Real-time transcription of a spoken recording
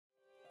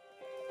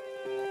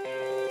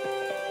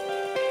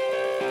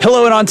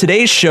Hello, and on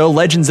today's show,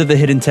 Legends of the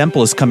Hidden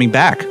Temple is coming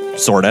back,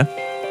 sorta.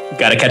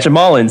 Gotta catch 'em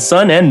all in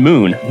Sun and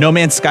Moon. No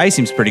Man's Sky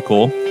seems pretty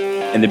cool.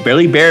 And the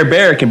Barely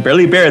Bear can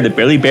barely bear the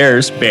Barely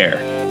Bear's bear.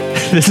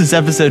 This is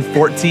episode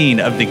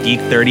 14 of the Geek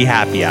 30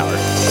 Happy Hour.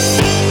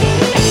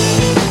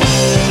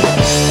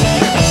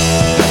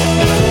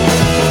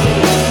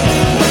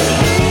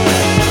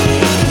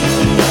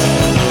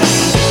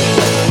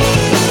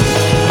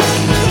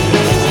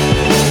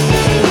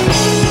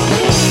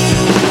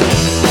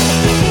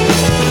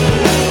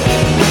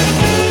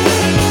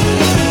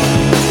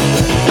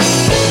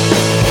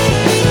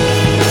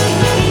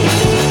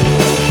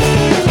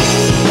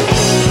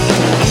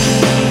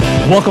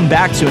 Welcome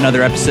back to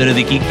another episode of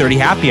the Geek 30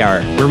 Happy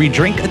Hour, where we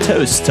drink a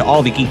toast to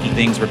all the geeky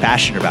things we're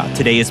passionate about.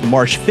 Today is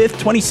March 5th,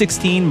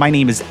 2016. My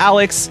name is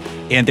Alex,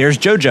 and there's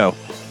JoJo.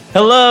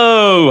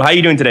 Hello! How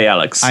you doing today,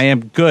 Alex? I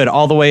am good,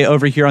 all the way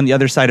over here on the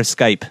other side of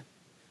Skype.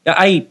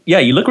 Yeah,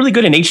 you look really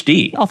good in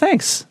HD. Oh,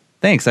 thanks.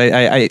 Thanks.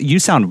 You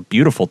sound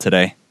beautiful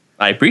today.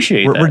 I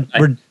appreciate that. I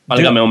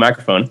finally got my own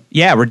microphone.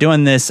 Yeah, we're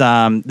doing this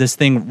this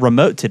thing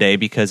remote today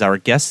because our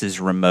guest is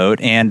remote.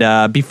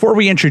 And before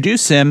we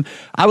introduce him,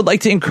 I would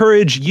like to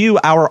encourage you,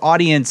 our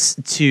audience,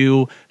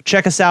 to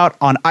check us out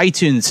on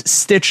iTunes,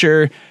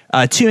 Stitcher,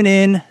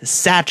 TuneIn,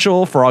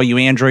 Satchel for all you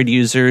Android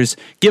users.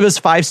 Give us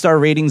 5-star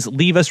ratings.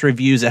 Leave us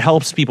reviews. It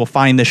helps people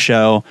find the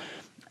show.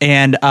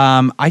 And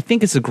I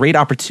think it's a great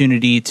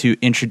opportunity to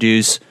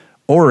introduce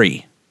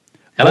Ori.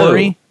 Hello.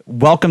 Ori,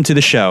 welcome to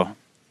the show.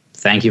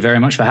 Thank you very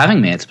much for having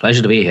me. It's a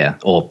pleasure to be here,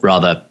 or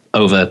rather,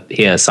 over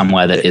here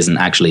somewhere that isn't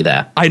actually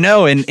there. I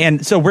know,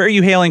 and so where are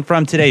you hailing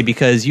from today?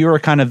 Because you are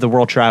kind of the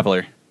world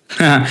traveler.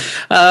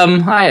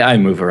 I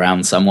move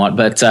around somewhat,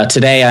 but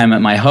today I'm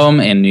at my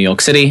home in New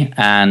York City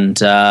and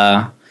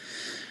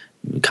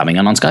coming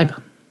in on Skype.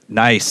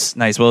 Nice.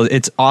 Well,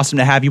 it's awesome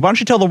to have you. Why don't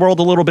you tell the world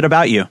a little bit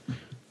about you?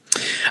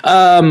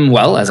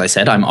 Well, as I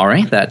said, I'm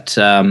Ori. That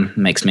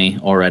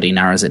already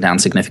narrows it down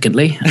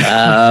significantly.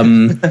 I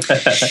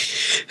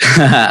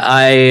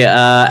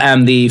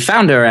am the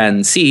founder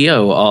and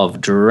CEO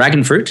of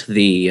Dragonfruit,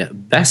 the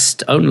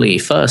best, only,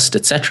 first,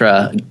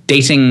 etc.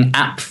 dating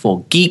app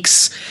for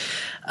geeks.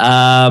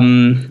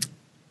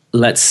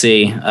 Let's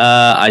see.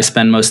 I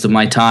spend most of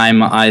my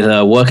time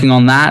either working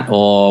on that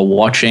or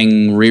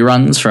watching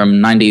reruns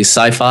from 90s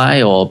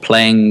sci-fi or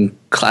playing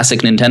classic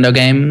Nintendo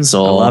games.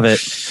 Or, I love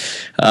it.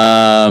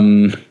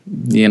 trying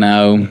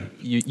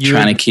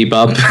to keep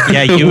up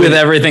with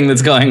everything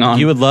that's going on.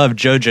 You would love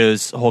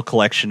JoJo's whole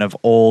collection of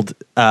old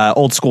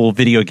school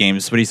video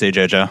games. What do you say,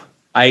 JoJo?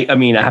 I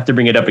mean, I have to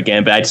bring it up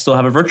again, but I still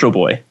have a Virtual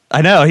Boy.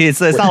 I know.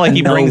 It's not like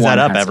he brings that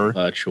up ever.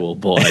 Virtual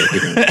Boy.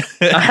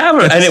 I have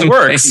it, and it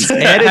works.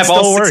 And I have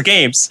all 6 works.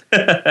 games.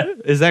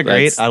 Is that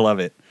great? I love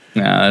it.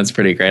 Yeah, that's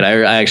pretty great.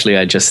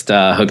 I just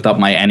hooked up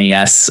my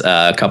NES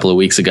a couple of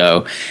weeks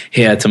ago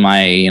here to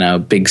my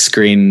big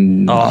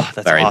screen. Oh,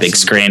 that's very awesome. big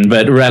screen,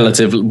 but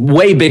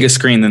way bigger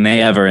screen than they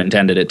ever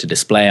intended it to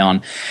display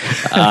on.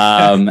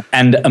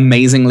 And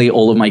amazingly,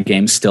 all of my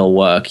games still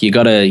work. You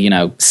got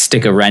to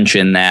stick a wrench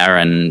in there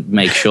and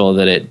make sure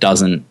that it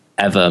doesn't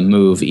ever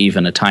move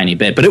even a tiny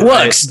bit, but it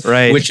works,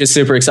 right? Which is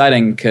super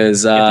exciting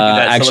because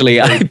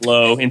actually I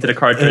blow into the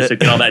cartridge to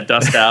get all that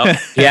dust out.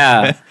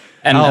 Yeah.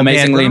 And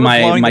amazingly,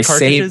 my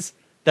save,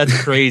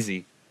 that's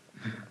crazy.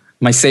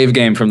 My save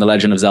game from The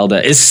Legend of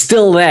Zelda is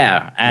still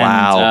there. And,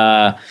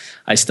 wow.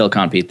 I still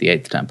can't beat the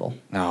 8th Temple.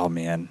 Oh,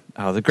 man.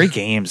 Oh, the great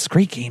games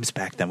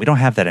back then. We don't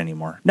have that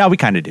anymore. No, we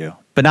kind of do,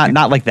 but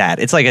not like that.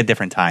 It's like a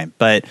different time.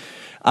 But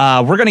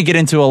we're going to get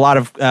into a lot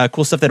of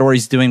cool stuff that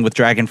Ori's doing with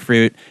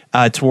Dragonfruit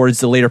towards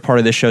the later part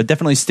of the show.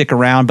 Definitely stick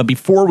around. But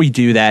before we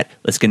do that,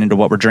 let's get into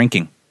what we're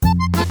drinking.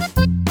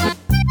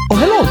 Oh,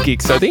 hello,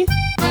 Geek Study.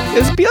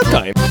 It's beer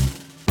time.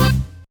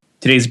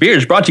 Today's beer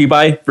is brought to you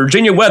by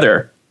Virginia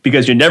Weather,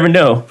 because you never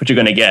know what you're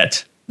going to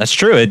get. That's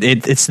true.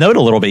 It snowed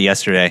a little bit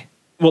yesterday.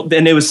 Well,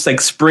 then it was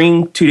like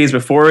spring 2 days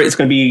before. It's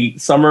going to be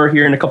summer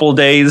here in a couple of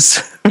days.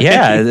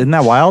 Yeah, isn't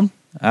that wild?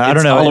 I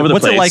don't know. All over the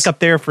What's place. it like up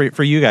there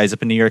for you guys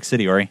up in New York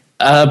City, Ori?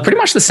 Pretty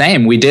much the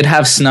same. We did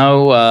have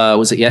snow,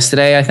 was it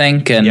yesterday, I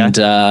think? And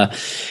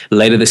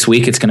later this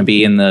week, it's going to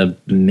be in the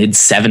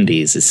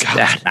mid-70s. It's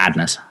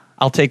madness.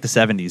 I'll take the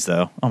 70s,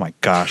 though. Oh, my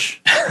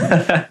gosh.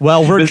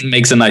 Well, It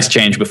makes a nice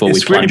change before we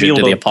plunge into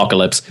the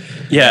apocalypse.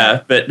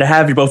 Yeah, but to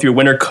have both your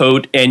winter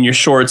coat and your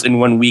shorts in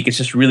 1 week, it's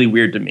just really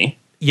weird to me.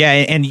 Yeah,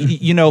 and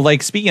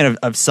like speaking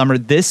of summer,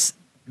 this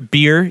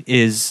beer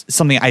is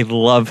something I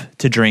love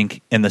to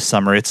drink in the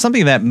summer. It's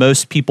something that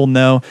most people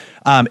know.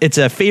 It's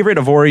a favorite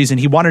of Ori's, and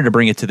he wanted to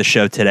bring it to the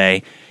show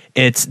today.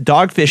 It's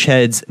Dogfish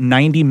Head's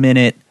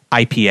 90-minute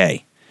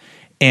IPA.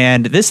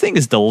 And this thing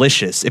is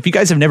delicious. If you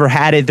guys have never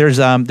had it, there's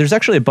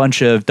actually a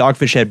bunch of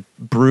Dogfish Head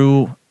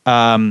brew.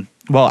 I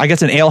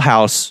guess an ale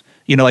house,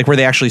 like where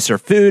they actually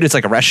serve food. It's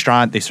like a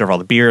restaurant. They serve all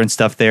the beer and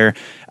stuff there.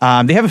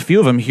 They have a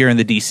few of them here in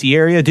the DC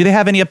area. Do they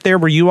have any up there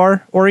where you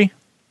are, Ori?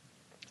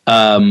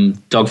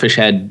 Dogfish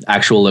Head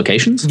actual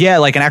locations? Yeah,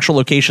 like an actual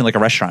location, like a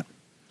restaurant.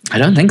 I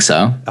don't think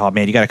so. Oh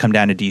man, you got to come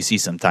down to DC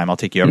sometime. I'll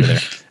take you over there.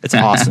 It's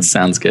awesome.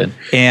 Sounds good.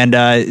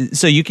 And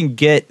so you can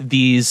get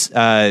these,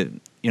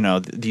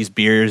 these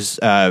beers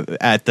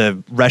at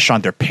the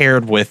restaurant. They're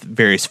paired with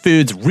various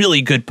foods,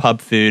 really good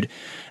pub food.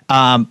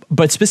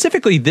 But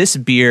specifically, this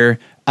beer,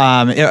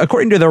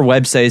 according to their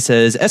website, it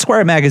says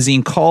Esquire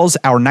magazine calls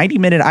our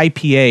 90-minute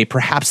IPA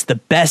perhaps the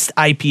best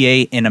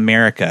IPA in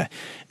America.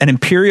 An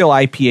imperial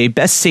IPA,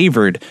 best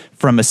savored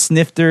from a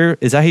snifter.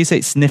 Is that how you say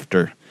it?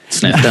 Snifter?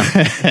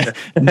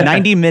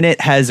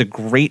 90-minute has a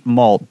great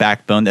malt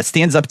backbone that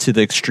stands up to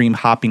the extreme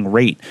hopping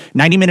rate.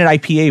 90-minute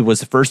IPA was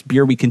the first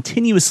beer we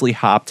continuously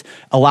hopped,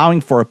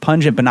 allowing for a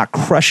pungent but not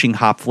crushing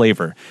hop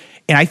flavor.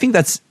 And I think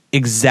that's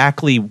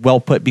exactly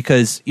well put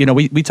because,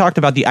 we talked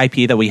about the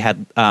IPA that we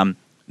had in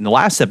the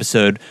last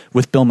episode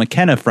with Bill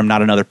McKenna from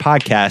Not Another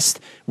Podcast.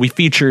 We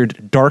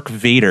featured Dark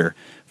Vader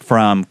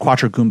from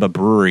Quattro Goomba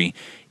Brewery.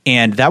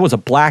 And that was a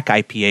black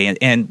IPA.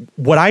 And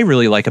what I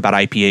really like about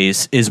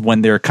IPAs is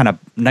when they're kind of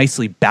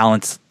nicely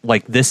balanced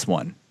like this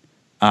one.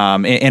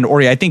 And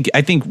Ori, I think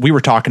we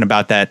were talking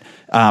about that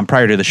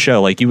prior to the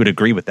show. Like you would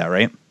agree with that,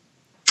 right?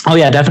 Oh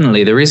yeah,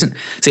 definitely.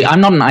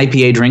 I'm not an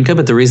IPA drinker,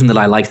 but the reason that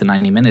I like the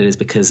 90-minute is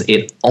because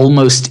it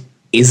almost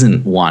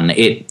isn't one.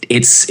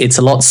 It's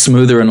a lot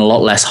smoother and a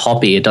lot less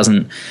hoppy. It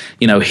doesn't,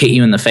 hit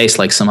you in the face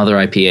like some other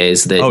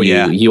IPAs that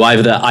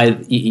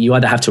you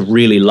either have to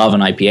really love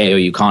an IPA or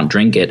you can't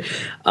drink it.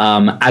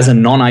 As a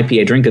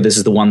non-IPA drinker, this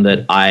is the one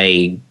that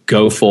I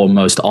go for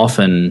most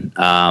often,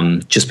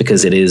 just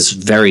because it is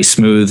very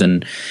smooth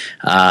and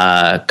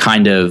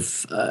kind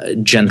of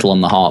gentle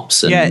on the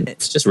hops, and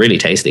it's just really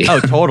tasty. Oh,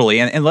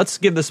 totally. And let's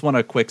give this one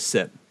a quick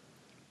sip.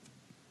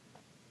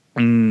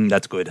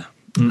 That's good.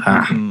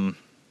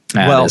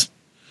 Well,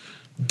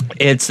 it's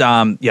it's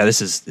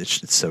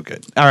so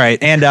good. All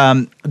right, and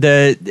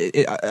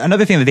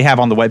another thing that they have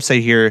on the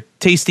website here,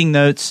 tasting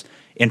notes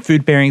and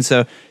food pairings.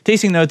 So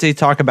tasting notes, they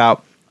talk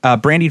about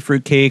brandied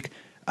fruitcake,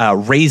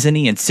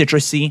 raisiny and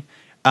citrusy.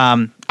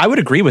 I would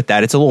agree with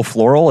that. It's a little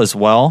floral as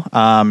well.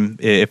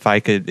 If I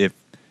could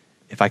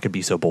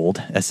be so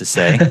bold as to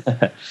say,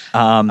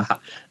 an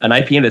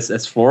IPA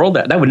that's floral,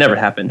 that would never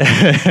happen.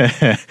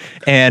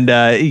 And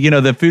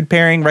the food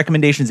pairing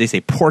recommendations, they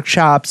say pork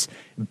chops,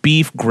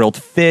 beef, grilled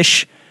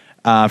fish,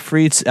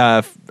 frites,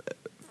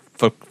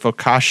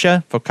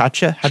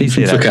 focaccia. How do you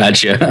say that?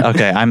 Focaccia.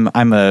 Okay,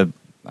 I'm a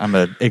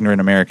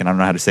ignorant American. I don't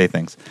know how to say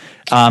things.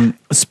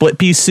 Split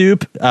pea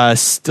soup,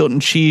 Stilton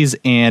cheese,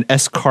 and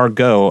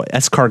escargot.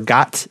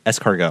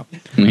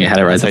 You had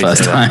it right the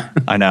first time.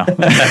 I know.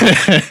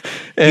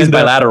 He's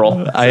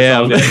bilateral. I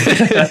am.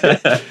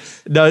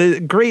 No,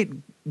 great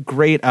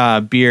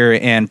beer,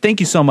 and thank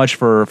you so much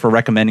for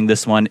recommending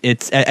this one.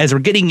 It's as we're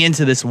getting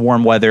into this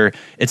warm weather,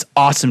 it's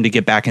awesome to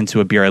get back into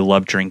a beer I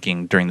love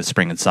drinking during the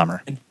spring and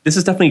summer. This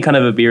is definitely kind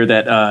of a beer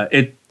that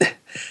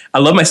I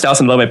love my stouts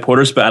and I love my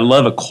porters, but I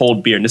love a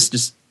cold beer, and this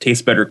just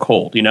tastes better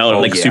cold,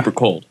 super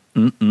cold.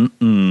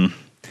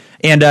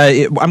 And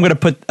I'm going to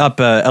put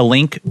up a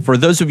link for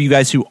those of you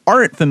guys who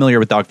aren't familiar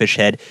with Dogfish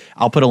Head.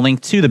 I'll put a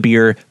link to the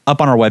beer up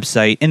on our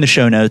website in the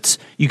show notes.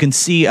 You can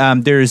see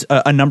there's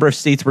a number of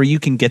states where you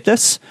can get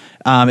this.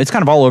 It's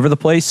kind of all over the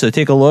place, so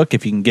take a look.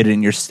 If you can get it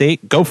in your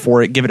state, go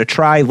for it. Give it a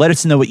try. Let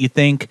us know what you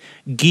think.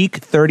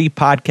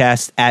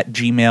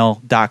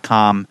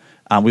 geek30podcast@gmail.com.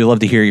 We love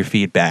to hear your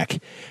feedback.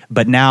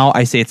 But now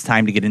I say it's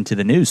time to get into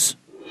the news.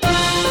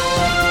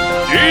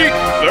 Geek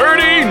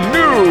 30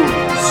 News!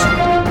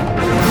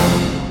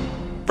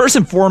 First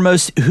and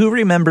foremost, who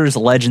remembers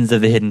Legends of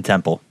the Hidden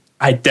Temple?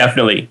 I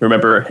definitely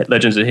remember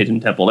Legends of the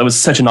Hidden Temple. That was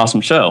such an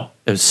awesome show.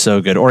 It was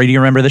so good. Ori, do you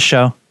remember the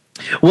show?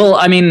 Well,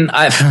 I mean,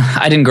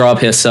 I didn't grow up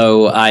here,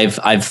 so I've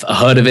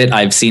heard of it.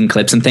 I've seen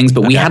clips and things,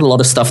 but we had a lot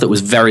of stuff that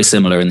was very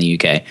similar in the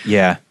UK.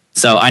 Yeah.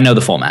 So I know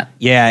the format.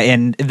 Yeah,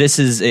 and this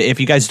is, if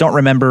you guys don't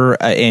remember,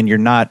 and you're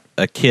not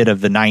a kid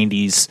of the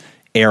 90s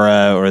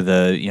era or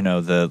the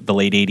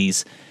late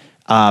 80s,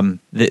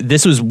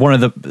 this was one of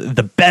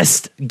the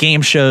best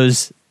game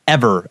shows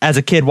ever. As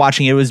a kid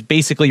watching it, was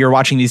basically you're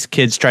watching these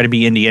kids try to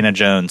be Indiana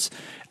Jones.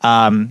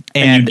 And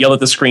you yell at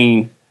the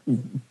screen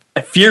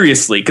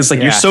furiously because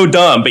you're so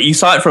dumb, but you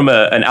saw it from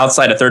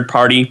a third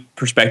party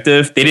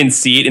perspective. They didn't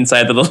see it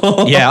inside the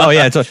little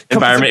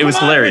environment. It was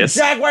hilarious.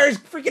 Jaguars,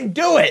 freaking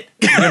do it!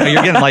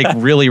 You're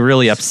getting really,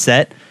 really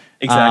upset.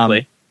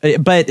 Exactly.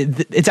 But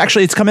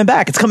it's coming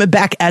back. It's coming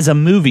back as a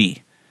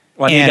movie.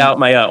 Well, I got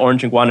my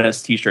Orange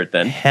Iguanas t-shirt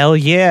then. Hell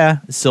yeah.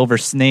 Silver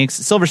Snakes.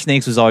 Silver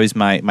Snakes was always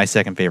my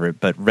second favorite,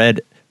 but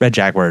Red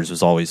Jaguars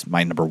was always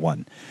my number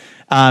one.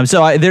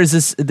 So there's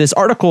this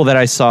article that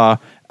I saw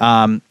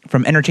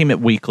from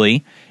Entertainment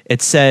Weekly.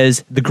 It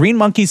says the Green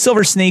Monkeys,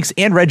 Silver Snakes,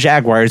 and Red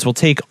Jaguars will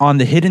take on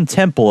the Hidden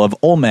Temple of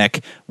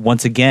Olmec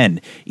once again.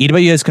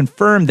 EW has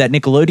confirmed that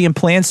Nickelodeon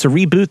plans to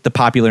reboot the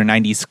popular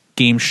 90s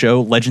game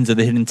show Legends of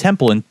the Hidden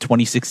Temple in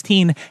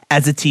 2016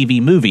 as a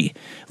TV movie.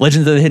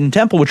 Legends of the Hidden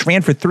Temple, which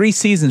ran for 3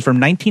 seasons from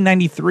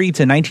 1993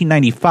 to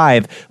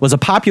 1995, was a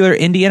popular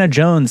Indiana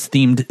Jones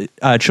themed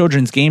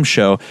children's game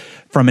show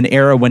from an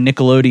era when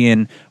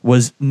Nickelodeon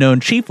was known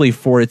chiefly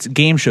for its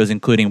game shows,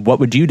 including What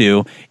Would You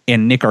Do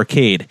and Nick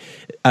Arcade.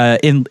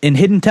 In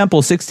Hidden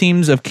Temple, 6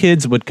 teams of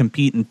kids would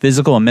compete in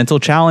physical and mental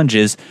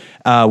challenges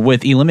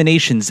with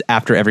eliminations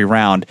after every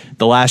round.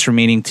 The last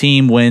remaining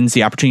team wins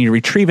the opportunity to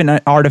retrieve an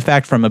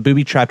artifact from a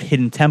booby-trapped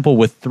hidden temple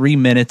with 3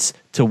 minutes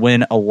to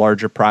win a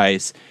larger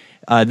prize.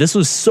 This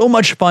was so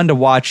much fun to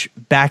watch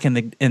back in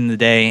the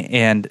day,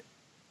 and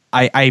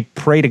I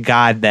pray to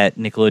God that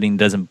Nickelodeon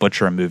doesn't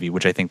butcher a movie,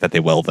 which I think that they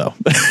will, though.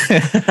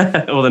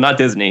 Well, they're not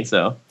Disney,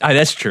 so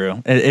that's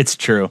true. It's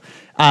true.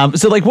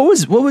 So, like, what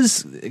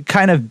was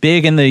kind of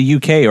big in the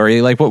UK,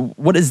 or like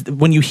what is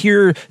when you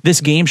hear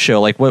this game show?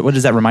 Like, what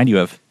does that remind you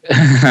of?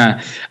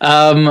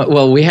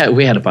 Well, we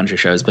had a bunch of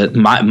shows, but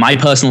my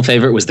personal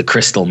favorite was the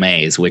Crystal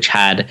Maze, which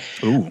had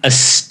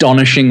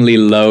astonishingly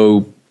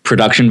low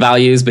production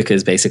values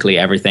because basically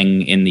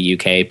everything in the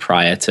UK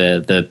prior to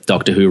the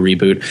Doctor Who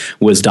reboot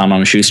was done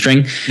on a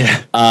shoestring.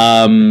 Yeah.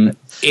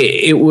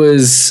 It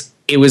was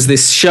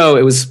this show.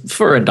 It was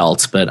for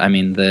adults, but I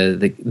mean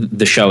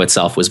the show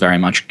itself was very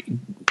much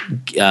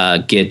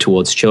geared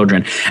towards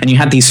children. And you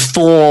had these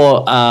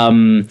four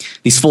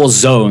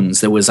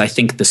zones. There was, I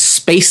think, the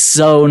space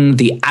zone,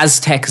 the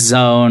Aztec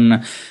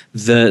zone,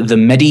 the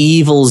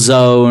medieval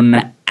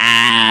zone,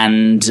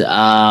 and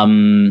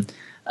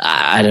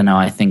I don't know,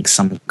 I think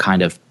some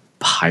kind of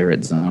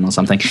pirate zone or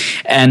something.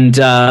 And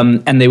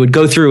they would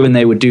go through and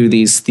they would do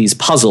these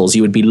puzzles.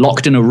 You would be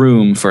locked in a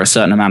room for a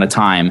certain amount of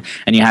time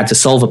and you had to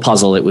solve a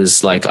puzzle. It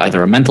was like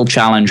either a mental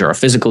challenge or a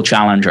physical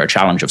challenge or a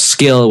challenge of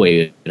skill where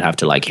you'd have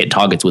to like hit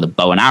targets with a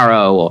bow and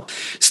arrow or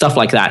stuff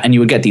like that. And you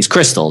would get these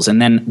crystals.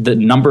 And then the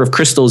number of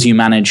crystals you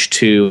managed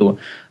to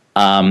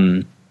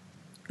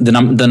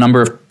the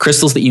number of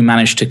crystals that you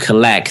managed to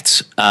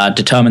collect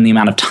determine the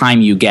amount of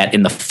time you get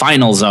in the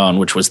final zone,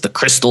 which was the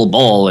crystal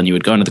ball, and you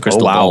would go into the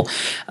crystal ball.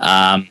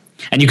 And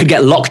you could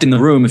get locked in the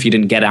room if you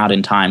didn't get out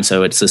in time.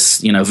 So it's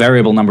this,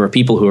 variable number of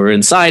people who are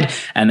inside,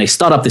 and they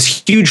start up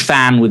this huge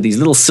fan with these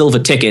little silver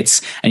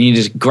tickets, and you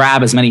just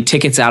grab as many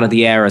tickets out of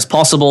the air as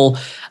possible.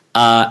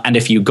 And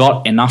if you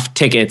got enough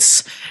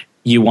tickets,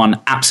 you won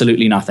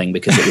absolutely nothing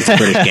because it was a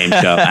British game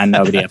show and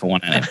nobody ever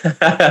won in it.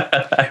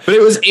 But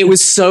it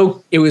was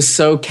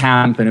so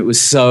camp and it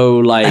was so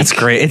like that's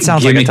great. It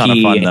sounds like a ton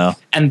of fun though.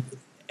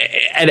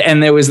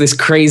 And there was this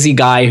crazy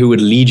guy who would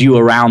lead you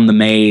around the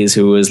maze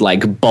who was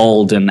like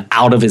bald and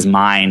out of his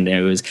mind. And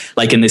it was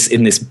like in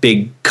this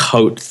big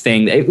coat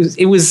thing. It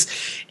was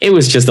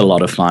just a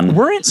lot of fun.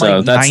 Weren't so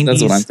like that's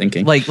 90s, what I'm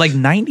thinking. Like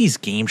 90s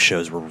game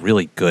shows were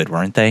really good,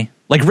 weren't they?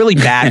 Like really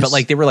bad, but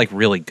like they were like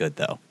really good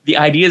though. The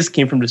ideas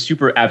came from the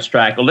super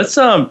abstract. Well, let's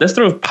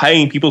throw pie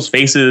in people's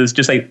faces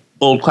just like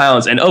old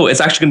clowns, and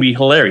it's actually gonna be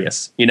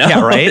hilarious. Yeah,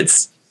 right.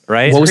 It's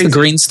right. What was the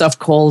green stuff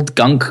called?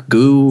 Gunk,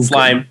 goo,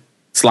 slime.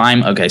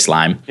 Slime. Okay,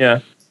 slime.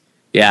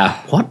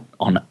 Yeah. What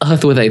on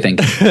earth were they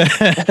thinking?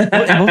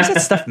 What was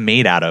that stuff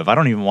made out of? I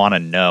don't even want to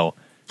know.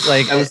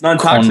 Like it was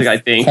non-toxic, I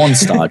think.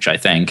 Cornstarch, I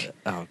think.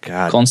 Oh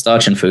God.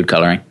 Cornstarch and food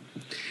coloring.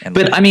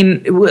 But I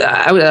mean,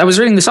 I was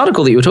reading this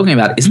article that you were talking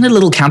about. Isn't it a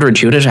little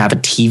counterintuitive to have a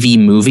TV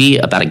movie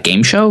about a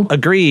game show?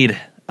 Agreed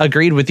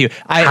with you.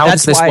 How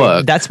does this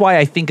work? That's why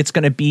I think it's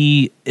going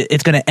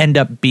to end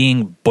up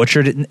being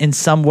butchered in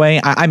some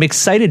way. I'm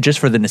excited just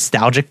for the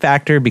nostalgic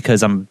factor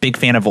because I'm a big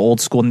fan of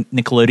old school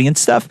Nickelodeon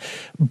stuff.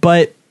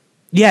 But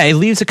yeah, it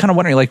leaves it kind of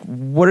wondering, like,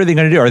 what are they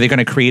going to do? Are they going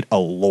to create a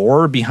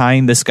lore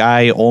behind this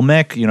guy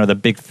Olmec? The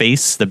big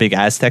face, the big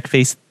Aztec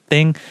face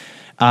thing.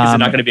 Is it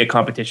not going to be a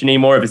competition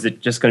anymore? Or is it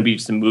just going to be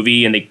just a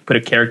movie and they put a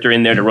character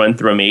in there to run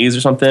through a maze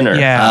or something? Or?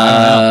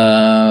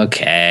 Yeah.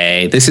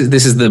 Okay. This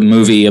is the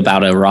movie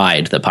about a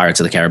ride that Pirates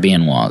of the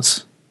Caribbean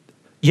was.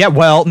 Yeah.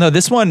 Well, no,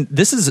 this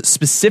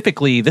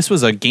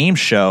was a game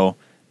show,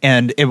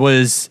 and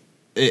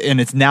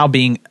it's now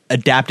being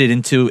adapted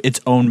into its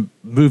own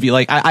movie.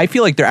 Like I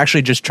feel like they're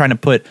actually just trying to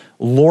put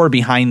lore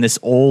behind this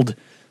old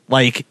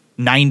like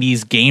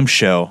 90s game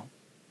show.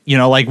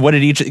 Like what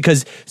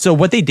did so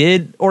what they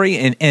did, Ori,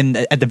 and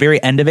at the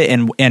very end of it,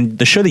 and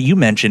the show that you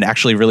mentioned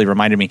actually really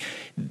reminded me.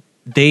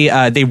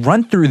 They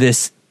run through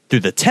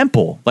the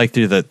temple, like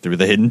through the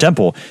hidden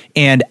temple,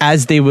 and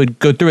as they would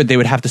go through it, they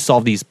would have to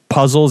solve these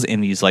puzzles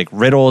and these like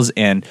riddles,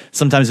 and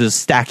sometimes it was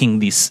stacking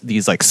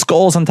these like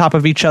skulls on top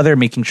of each other,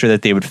 making sure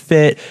that they would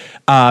fit.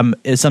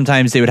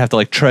 Sometimes they would have to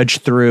like trudge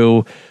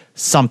through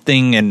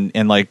something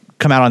and like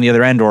come out on the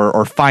other end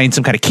or find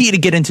some kind of key to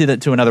get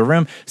to another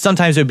room.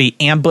 Sometimes it would be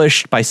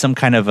ambushed by some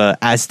kind of a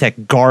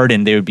Aztec guard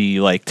and they would be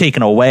like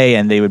taken away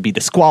and they would be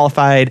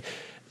disqualified.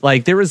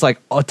 Like there was like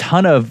a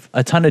ton of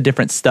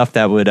different stuff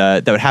that would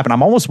happen.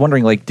 I'm almost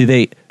wondering like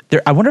I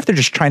wonder if they're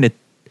just trying to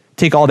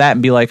take all that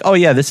and be like, oh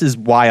yeah, this is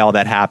why all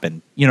that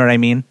happened. You know what I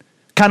mean?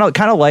 Kind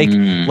of like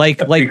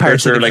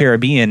Pirates of the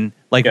Caribbean.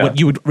 Like what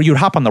you would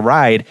hop on the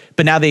ride,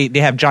 but now they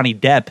have Johnny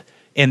Depp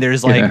and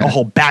there's like a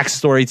whole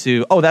backstory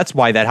to, oh, that's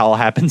why that all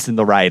happens in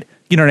the ride.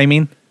 You know what I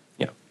mean?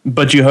 Yeah.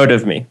 But you heard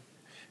of me.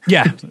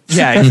 Yeah.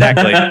 Yeah,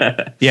 exactly.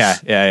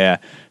 Yeah.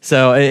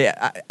 So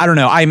I don't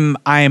know.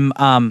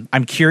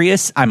 I'm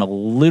curious. I'm a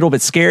little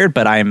bit scared,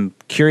 but I'm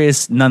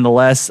curious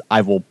nonetheless.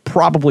 I will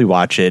probably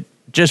watch it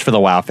just for the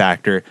wow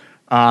factor.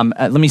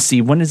 Let me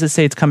see. When does it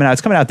say it's coming out?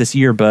 It's coming out this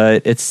year,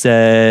 but it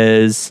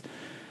says,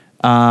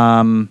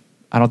 I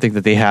don't think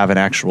that they have an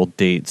actual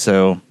date.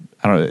 So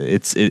I don't know.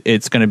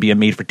 It's going to be a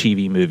made for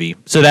TV movie.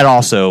 So that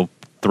also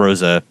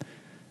throws a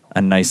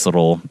nice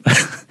little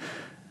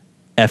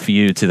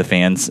FU to the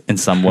fans in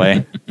some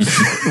way.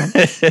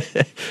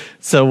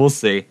 So we'll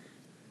see.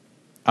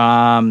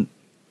 All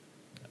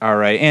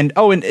right.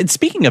 And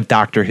speaking of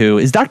Doctor Who,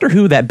 is Doctor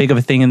Who that big of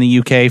a thing in the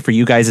UK for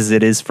you guys as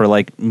it is for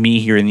like me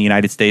here in the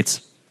United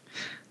States?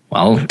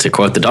 Well, to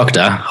quote the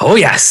Doctor, oh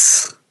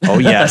yes. Oh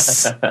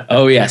yes.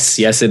 Oh yes.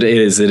 Yes, it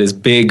is. It is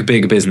big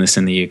business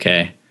in the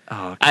UK.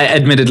 Oh,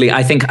 admittedly,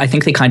 I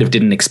think they kind of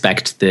didn't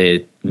expect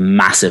the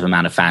massive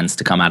amount of fans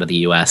to come out of the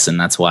US, and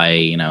that's why,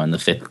 in the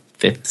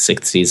fifth,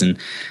 sixth season,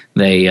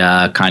 they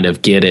kind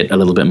of geared it a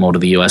little bit more to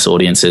the US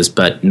audiences.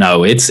 But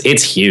no,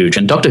 it's huge,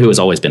 and Doctor Who has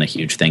always been a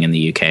huge thing in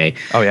the UK.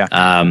 Oh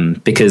yeah,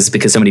 because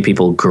so many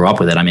people grew up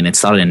with it. I mean, it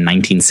started in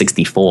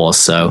 1964,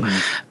 so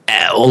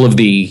all of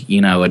the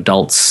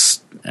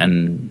adults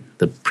and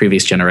the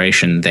previous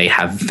generation, they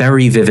have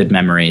very vivid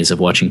memories of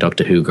watching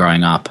Doctor Who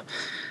growing up.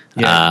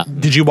 Yeah.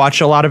 Did you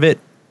watch a lot of it?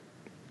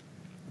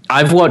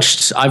 I've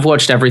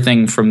watched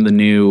everything from the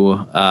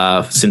new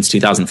since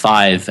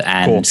 2005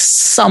 and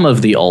some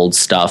of the old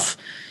stuff.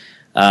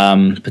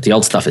 But the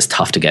old stuff is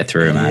tough to get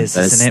through, man.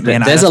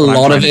 There's a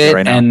lot of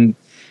it, and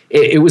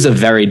it was a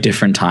very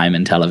different time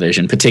in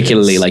television,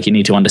 particularly like you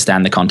need to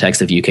understand the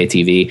context of UK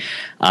TV.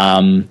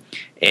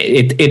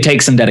 It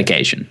takes some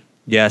dedication.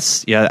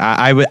 Yes. Yeah.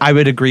 I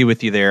would agree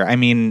with you there. I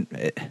mean,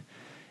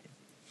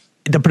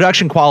 the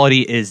production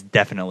quality is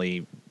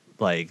definitely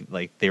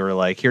like they were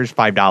like, here's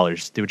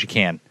 $5, do what you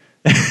can.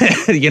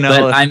 But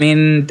I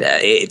mean,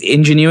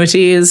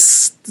 ingenuity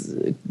is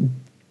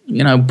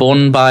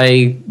born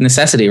by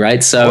necessity,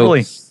 right? So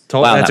totally.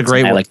 Wow, that's a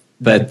great one.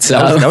 But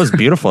that was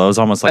beautiful. It was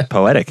almost like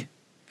poetic.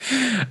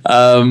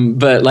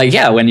 But like,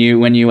 yeah, when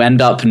you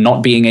end up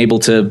not being able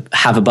to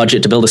have a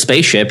budget to build a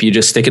spaceship, you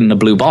just stick it in a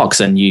blue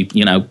box, and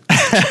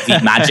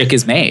the magic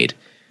is made.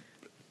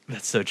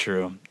 That's so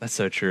true. All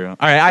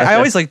right, I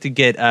always like to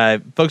get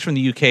folks from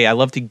the UK. I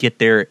love to get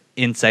their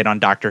insight on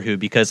Doctor Who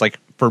because, like,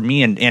 for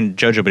me and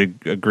Jojo would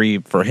agree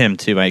for him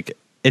too. Like,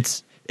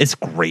 it's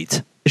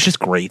great. It's just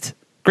great.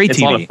 Great it's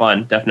TV. It's a lot of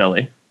fun,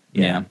 definitely.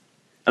 Yeah. And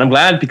I'm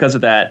glad because of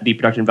that, the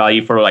production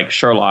value for like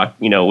Sherlock,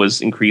 was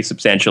increased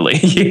substantially,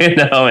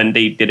 and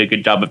they did a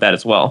good job of that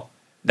as well.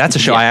 That's a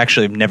show I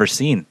actually have never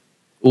seen.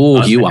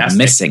 Oh, you are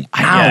missing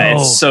out. Yeah,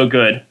 it's so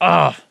good.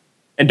 Oh.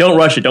 And don't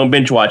rush it. Don't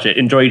binge watch it.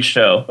 Enjoy each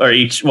show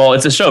it's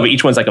a show, but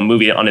each one's like a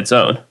movie on its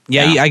own.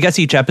 Yeah. I guess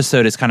each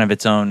episode is kind of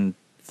its own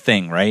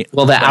thing, right?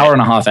 Well, they're hour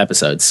and a half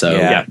episodes,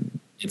 so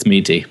it's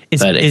meaty,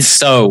 but it's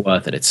so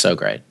worth it. It's so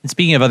great. And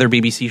speaking of other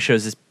BBC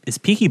shows, is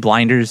Peaky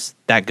Blinders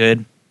that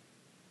good?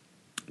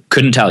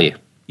 Couldn't tell you.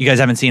 You guys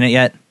haven't seen it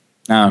yet?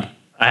 No,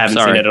 I haven't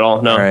seen it at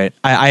all. No. All right.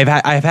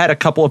 I've had a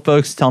couple of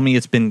folks tell me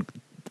it's been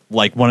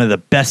like one of the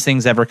best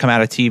things ever come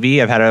out of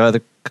TV. I've had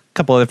a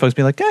couple other folks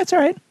be like, yeah, it's all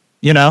right.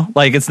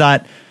 Like it's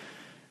not.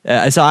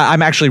 So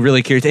I'm actually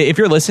really curious. If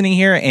you're listening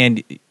here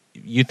and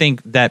you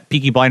think that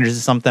Peaky Blinders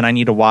is something I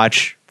need to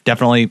watch,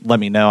 definitely let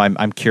me know.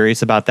 I'm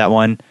curious about that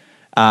one.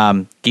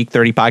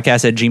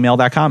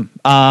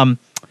 geek30podcast@gmail.com.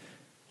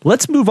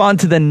 Let's move on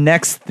to the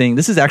next thing.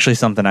 This is actually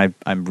something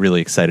I'm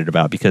really excited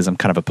about because I'm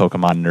kind of a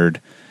Pokemon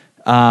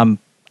nerd.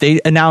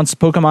 They announced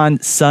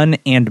Pokemon Sun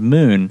and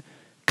Moon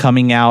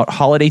coming out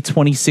holiday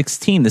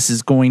 2016. This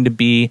is going to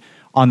be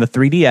on the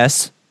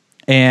 3DS.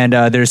 And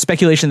there's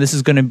speculation this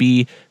is going to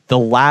be the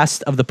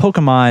last of the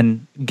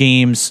Pokemon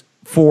games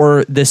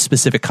for this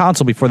specific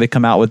console before they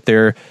come out with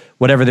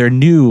whatever their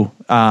new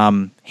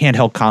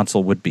handheld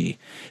console would be.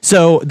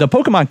 So the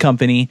Pokemon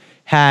Company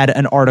had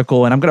an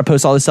article, and I'm going to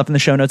post all this stuff in the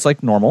show notes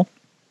like normal.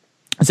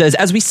 It says,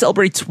 as we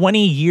celebrate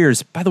 20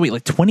 years, by the way,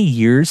 like 20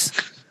 years?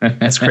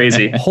 That's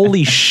crazy.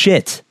 Holy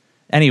shit.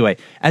 Anyway,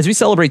 as we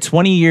celebrate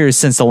 20 years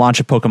since the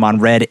launch of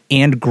Pokemon Red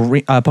and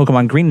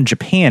Pokemon Green in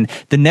Japan,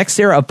 the next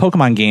era of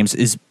Pokemon games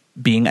is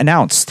being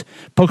announced.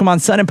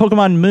 Pokemon Sun and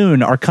Pokemon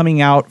Moon are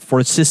coming out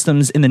for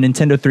systems in the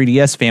Nintendo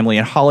 3DS family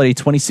in holiday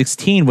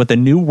 2016 with a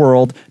new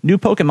world, new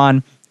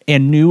Pokemon,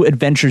 and new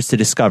adventures to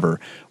discover.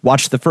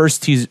 Watch the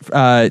first teaser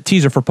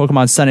for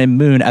Pokemon Sun and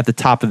Moon at the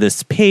top of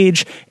this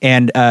page.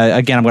 And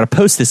again, I'm going to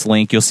post this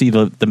link. You'll see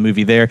the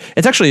movie there.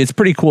 It's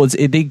pretty cool.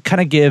 They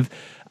kind of give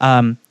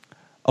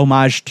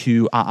homage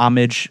to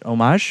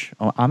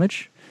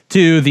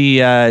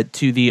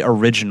the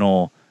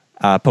original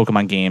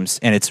Pokemon games,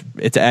 and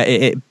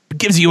it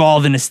gives you all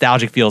the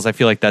nostalgic feels. I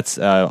feel like that's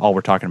all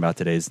we're talking about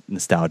today is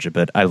nostalgia,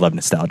 but I love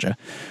nostalgia.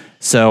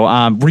 So,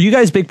 were you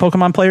guys big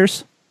Pokemon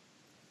players?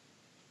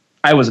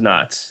 I was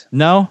not.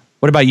 No?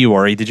 What about you,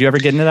 Ori? Did you ever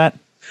get into that?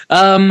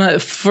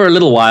 For a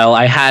little while,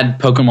 I had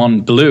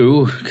Pokemon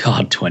Blue,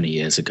 God, 20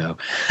 years ago.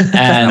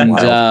 And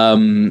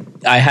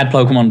I had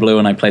Pokemon Blue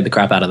and I played the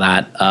crap out of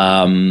that.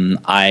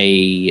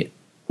 I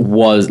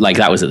was like,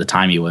 that was at the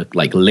time you were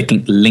like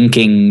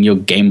linking your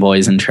Game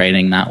Boys and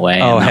trading that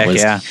way. Oh, and heck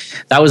yeah.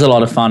 That was a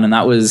lot of fun. And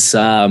that was,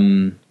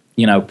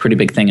 pretty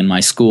big thing in my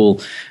school.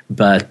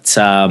 But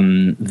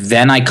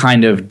then I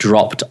kind of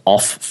dropped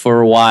off for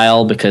a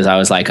while because I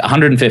was like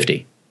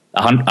 150.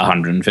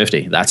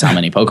 150. That's how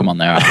many Pokemon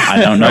there are. I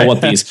don't know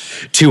what these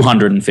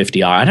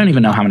 250 are. I don't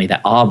even know how many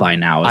there are by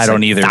now. It's I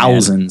don't either.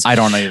 Thousands. Man. I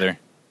don't either.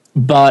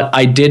 But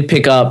I did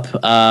pick up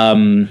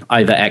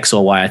either X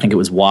or Y. I think it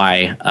was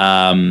Y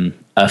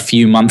a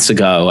few months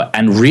ago,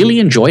 and really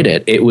enjoyed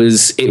it. It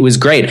was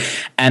great,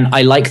 and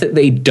I like that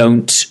they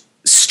don't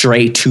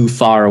stray too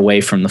far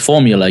away from the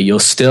formula. You're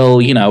still,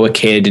 a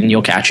kid, and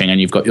you're catching, and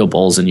you've got your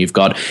balls, and you've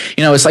got,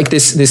 it's like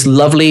this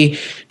lovely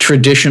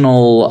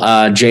traditional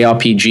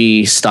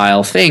JRPG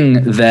style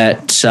thing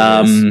that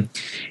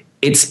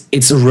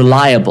it's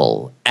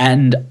reliable.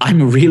 And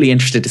I'm really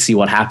interested to see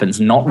what happens.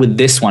 Not with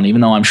this one,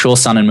 even though I'm sure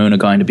Sun and Moon are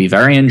going to be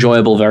very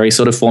enjoyable, very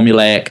sort of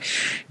formulaic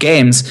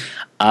games.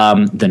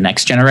 The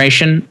next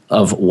generation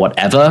of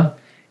whatever,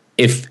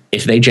 if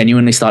they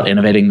genuinely start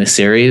innovating this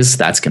series,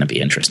 that's going to be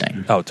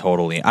interesting. Oh,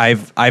 totally.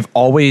 I've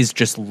always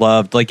just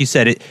loved, like you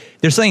said,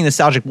 there's something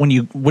nostalgic when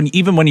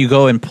you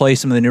go and play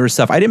some of the newer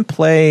stuff. I didn't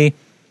play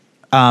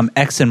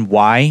X and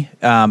Y,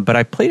 but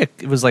I played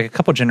it was like a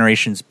couple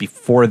generations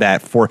before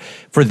that for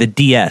the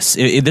DS.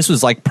 This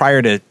was like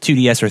prior to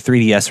 2DS or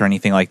 3DS or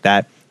anything like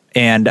that.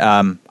 And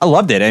I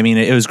loved it. I mean,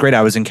 it was great.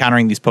 I was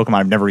encountering these Pokemon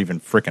I've never even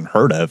freaking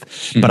heard of,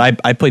 but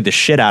I played the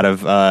shit out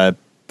of.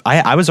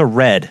 I was a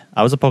Red.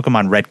 I was a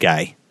Pokemon Red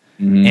guy,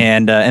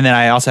 and then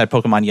I also had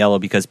Pokemon Yellow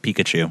because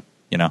Pikachu.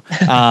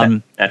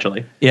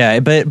 Naturally. Yeah,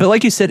 but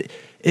like you said,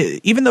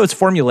 even though it's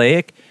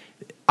formulaic,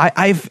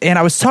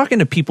 I was talking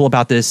to people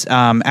about this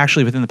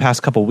actually within the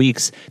past couple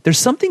weeks. There's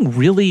something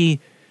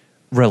really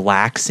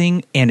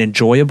relaxing and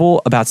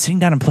enjoyable about sitting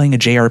down and playing a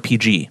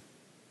JRPG.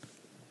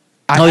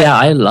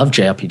 I love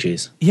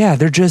JRPGs. Yeah,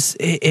 they're just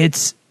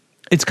it's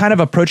kind of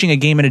approaching a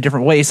game in a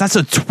different way. It's not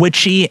so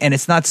twitchy, and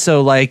it's not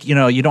so like you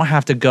don't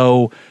have to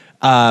go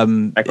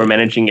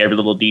micromanaging every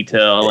little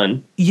detail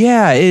and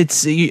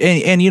it's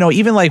and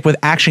even like with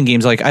action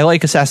games, like I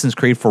like Assassin's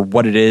Creed for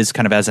what it is,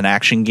 kind of as an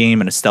action game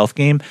and a stealth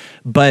game.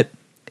 But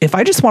if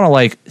I just want to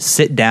like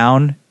sit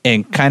down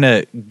and kind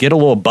of get a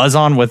little buzz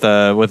on with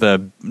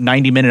a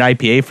 90-minute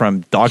IPA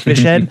from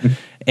Dogfish Head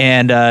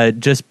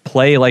and just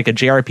play like a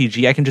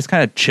JRPG, I can just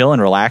kind of chill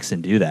and relax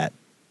and do that.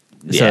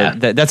 So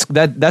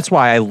that's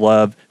why I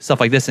love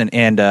stuff like this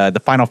and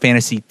the Final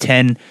Fantasy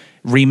X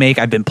remake.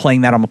 I've been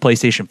playing that on my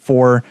PlayStation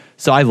 4,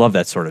 so I love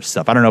that sort of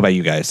stuff. I don't know about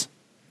you guys.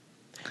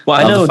 Well,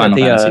 I know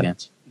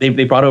that they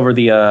brought over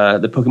the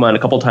Pokemon a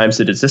couple times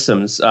to the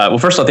systems. Well,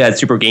 first off, they had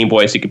Super Game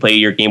Boy, so you could play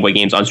your Game Boy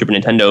games on Super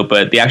Nintendo.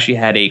 But they actually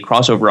had a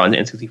crossover on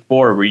N64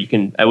 where you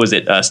can. Was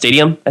it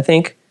Stadium? I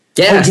think.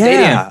 Yeah,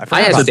 Stadium.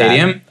 I had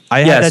Stadium.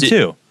 I had that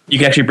too. You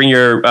can actually bring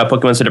your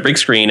Pokemon to the big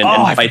screen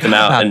and fight them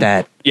out.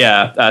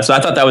 So I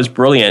thought that was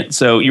brilliant.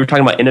 So you were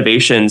talking about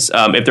innovations.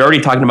 If they're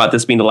already talking about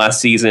this being the last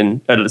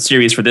season of the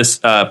series for this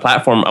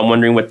platform, I'm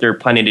wondering what they're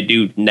planning to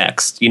do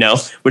next.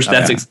 Which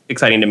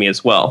exciting to me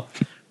as well.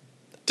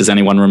 Does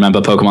anyone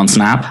remember Pokemon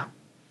Snap?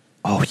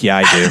 Oh yeah,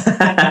 I do. Was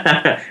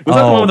that the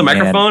one with the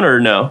microphone or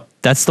no?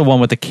 That's the one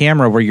with the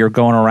camera where you're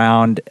going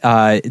around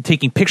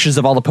taking pictures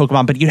of all the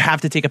Pokemon, but you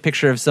have to take a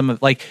picture of some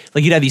of like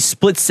you'd have these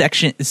split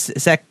second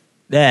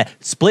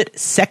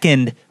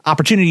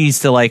opportunities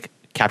to like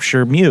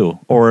capture Mew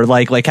or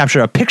like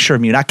capture a picture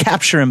of Mew, not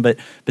capture him, but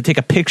take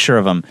a picture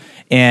of him.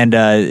 And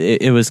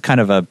it was kind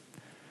of a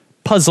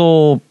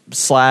puzzle /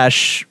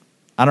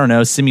 I don't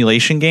know,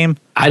 simulation game.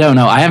 I don't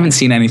know. I haven't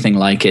seen anything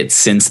like it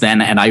since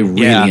then, and I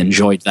really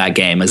enjoyed that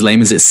game. As lame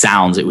as it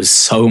sounds, it was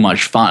so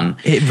much fun.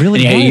 It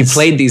really was. You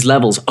played these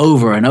levels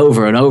over and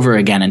over and over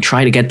again and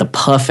try to get the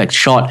perfect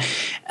shot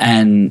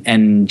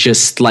and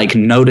just like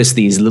notice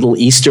these little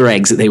Easter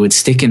eggs that they would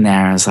stick in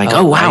there. I was like,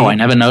 oh wow, I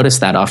never noticed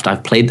that after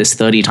I've played this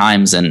 30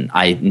 times, and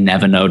I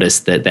never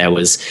noticed that there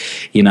was,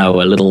 a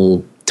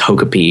little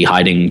Togepi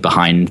hiding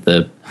behind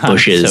the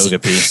bushes.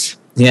 Togepi.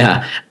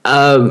 Yeah.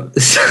 I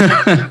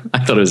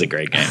thought it was a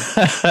great game.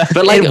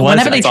 But like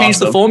whenever they change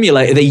the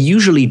formula, they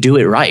usually do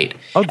it right.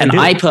 And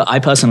I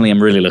personally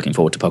am really looking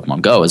forward to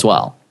Pokemon Go as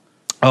well.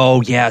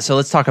 Oh yeah, so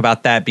let's talk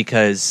about that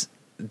because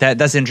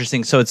that's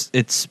interesting. So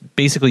it's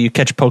basically you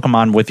catch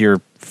Pokemon with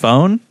your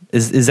phone.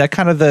 Is that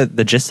kind of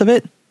the gist of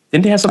it?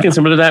 Didn't they have something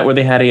similar to that where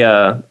they had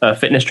a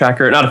fitness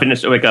tracker, not a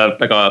fitness, like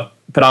a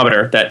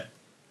pedometer that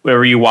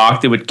wherever you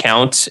walked it would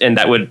count and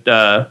that would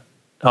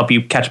help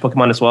you catch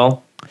Pokemon as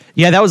well?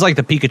 Yeah, that was like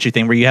the Pikachu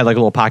thing where you had like a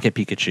little pocket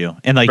Pikachu,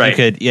 and like you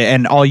could,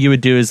 and all you would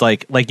do is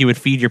like you would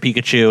feed your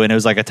Pikachu, and it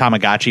was like a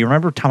Tamagotchi.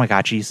 Remember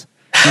Tamagotchis?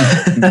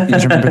 You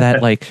guys remember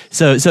that? Like,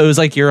 so it was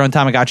like your own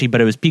Tamagotchi,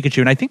 but it was Pikachu,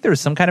 and I think there was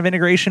some kind of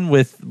integration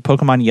with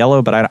Pokemon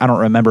Yellow, but I don't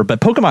remember.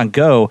 But Pokemon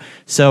Go,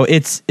 so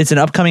it's an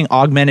upcoming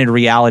augmented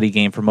reality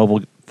game for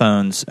mobile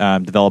phones,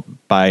 developed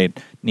by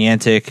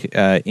Niantic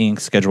Inc.,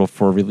 scheduled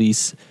for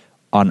release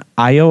on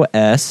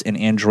iOS and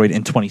Android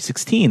in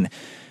 2016.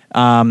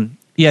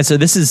 Yeah, so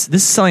this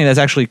is something that's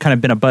actually kind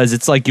of been a buzz.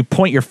 It's like you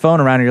point your phone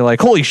around and you're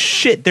like, holy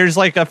shit, there's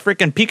like a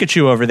freaking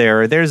Pikachu over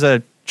there, or there's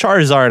a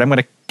Charizard, I'm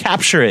going to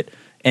capture it.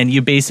 And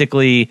you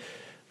basically,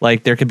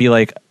 like, there could be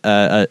like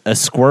a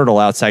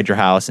Squirtle outside your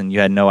house, and you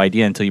had no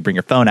idea until you bring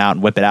your phone out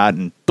and whip it out,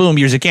 and boom,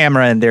 here's a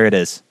camera, and there it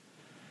is.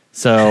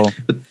 So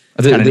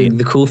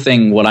the cool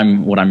thing, what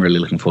I'm really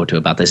looking forward to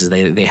about this is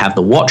they have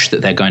the watch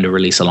that they're going to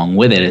release along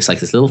with it. It's like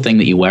this little thing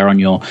that you wear on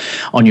your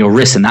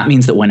wrist, and that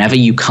means that whenever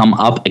you come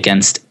up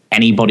against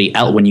anybody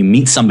else, when you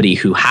meet somebody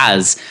who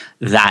has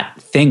that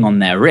thing on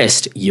their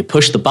wrist, you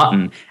push the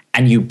button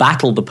and you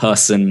battle the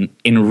person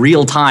in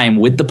real time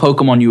with the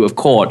Pokemon you have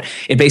caught.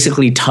 It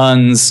basically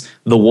turns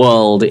the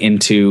world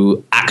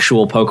into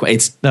actual Pokemon.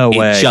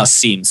 It just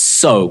seems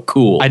so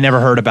cool. I never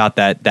heard about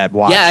that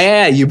watch.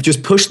 Yeah. You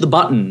just push the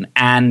button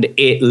and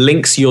it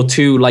links your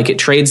two, like it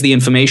trades the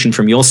information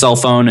from your cell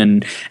phone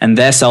and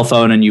their cell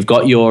phone, and you've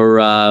got your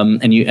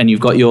you've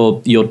got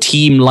your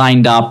team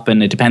lined up,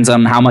 and it depends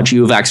on how much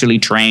you've actually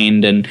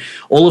trained and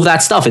all of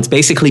that stuff. It's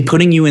basically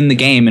putting you in the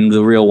game in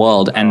the real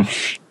world. And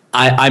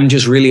I'm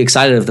just really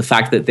excited of the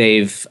fact that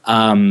they've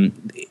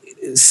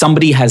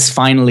somebody has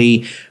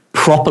finally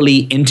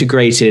properly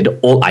integrated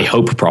I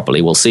hope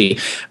properly, we'll see,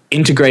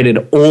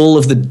 integrated all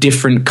of the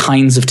different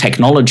kinds of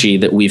technology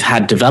that we've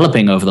had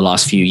developing over the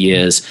last few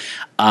years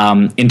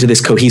into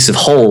this cohesive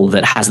whole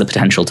that has the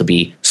potential to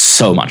be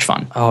so much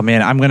fun. Oh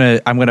man, I'm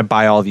gonna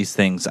buy all these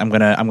things. I'm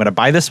gonna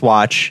buy this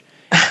watch,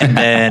 and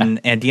then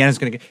Deanna's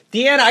gonna get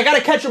Deanna. I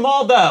gotta catch them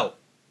all though.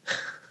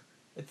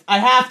 I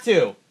have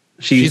to.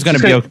 She's gonna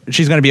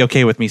be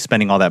okay with me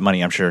spending all that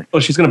money, I'm sure.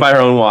 Well, she's gonna buy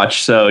her own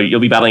watch, so you'll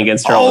be battling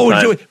against her all the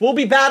time. We'll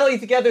be battling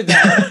together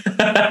then.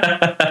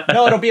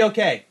 No, it'll be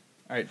okay.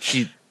 All right,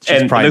 she's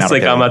and probably it looks not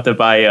like okay. I'm about to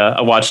buy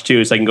a watch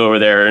too, so I can go over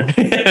there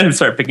and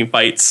start picking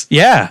fights.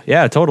 Yeah,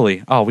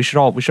 totally. Oh, we should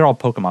all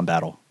Pokemon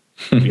battle.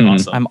 That'd be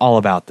awesome. I'm all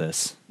about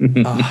this.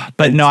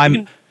 But no,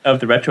 I'm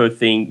of the retro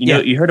thing. You know,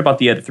 you heard about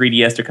the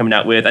 3DS they're coming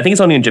out with. I think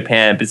it's only in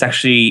Japan, but it's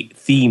actually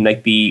themed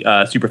like the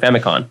Super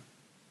Famicom.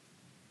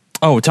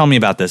 Oh, tell me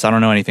about this. I don't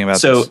know anything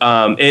about this.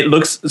 So it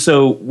looks.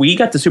 So we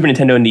got the Super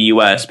Nintendo in the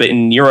U.S., but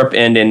in Europe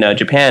and in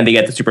Japan, they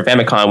got the Super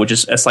Famicom, which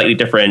is a slightly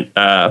different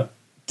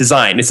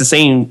design. It's the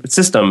same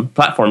system,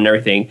 platform, and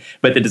everything,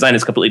 but the design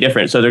is completely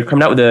different. So they're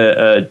coming out with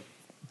a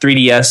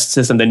 3DS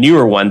system, the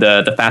newer one,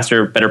 the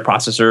faster, better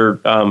processor,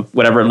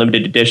 whatever,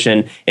 limited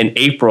edition in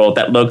April.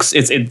 That looks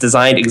it's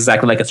designed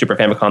exactly like a Super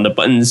Famicom. The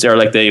buttons are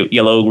like the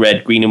yellow,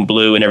 red, green, and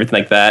blue, and everything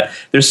like that.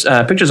 There's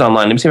pictures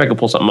online. Let me see if I can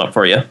pull something up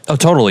for you. Oh,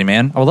 totally,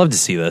 man. I would love to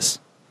see this.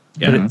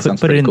 Yeah,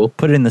 put it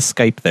in the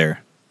Skype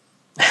there.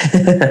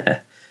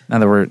 now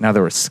that we're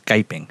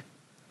Skyping,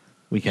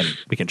 we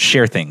can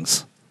share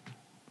things.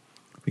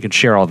 We can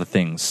share all the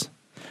things.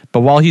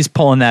 But while he's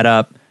pulling that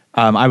up,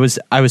 I was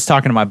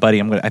talking to my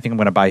buddy. I think I'm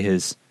gonna buy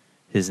his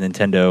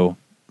Nintendo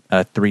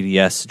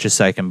 3DS just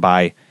so I can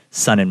buy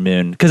Sun and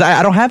Moon, because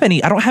I don't have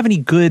any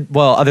good,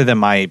 well, other than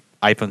my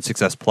iPhone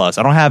 6s Plus.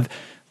 I don't have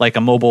like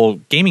a mobile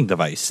gaming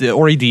device.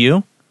 Ori, do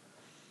you?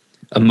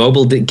 A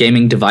mobile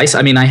gaming device?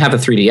 I mean, I have a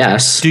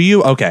 3DS. Do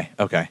you? Okay.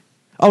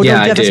 Oh yeah,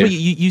 no, I that's do. what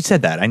you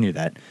said that. I knew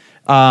that.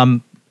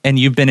 And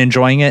you've been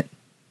enjoying it?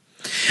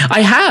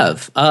 I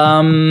have.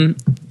 You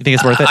think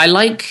it's worth it?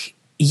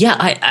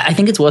 I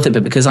think it's worth it,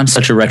 but because I'm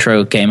such a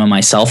retro gamer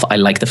myself, I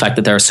like the fact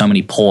that there are so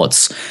many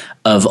ports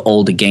of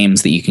older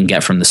games that you can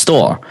get from the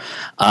store.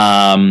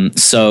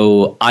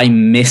 So I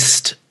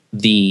missed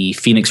the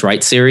Phoenix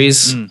Wright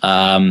series,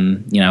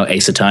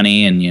 Ace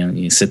Attorney, and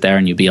you sit there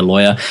and you be a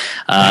lawyer.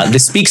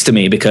 This speaks to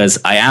me because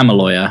I am a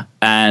lawyer,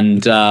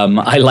 and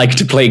I like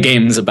to play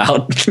games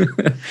about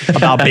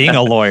being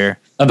a lawyer.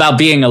 About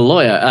being a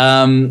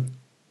lawyer.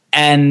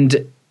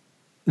 And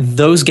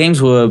those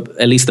games were,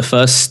 at least the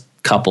first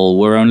couple,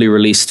 were only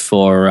released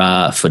for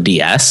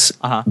DS,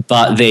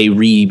 but they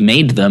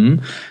remade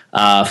them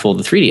for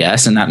the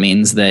 3DS, and that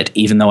means that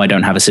even though I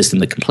don't have a system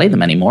that can play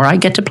them anymore, I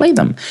get to play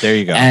them. There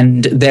you go.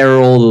 And there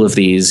are all of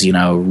these,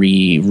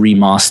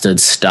 remastered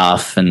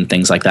stuff and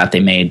things like that.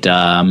 They made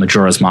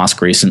Majora's Mask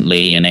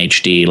recently in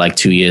HD, like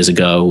 2 years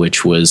ago,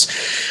 which was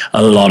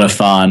a lot of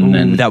fun. Ooh,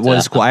 and that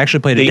was cool. I actually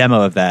played a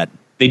demo of that.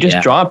 They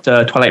just dropped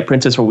Twilight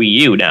Princess for Wii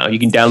U now. You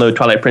can download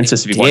Twilight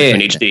Princess if you want it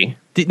in HD.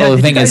 Did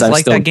you guys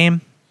like that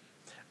game?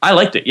 I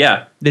liked it,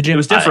 yeah. Did you? It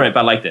was different,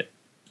 but I liked it.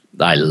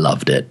 I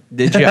loved it.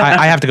 Did you?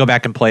 I have to go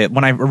back and play it.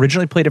 When I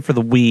originally played it for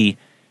the Wii,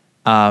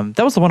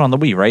 that was the one on the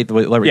Wii, right?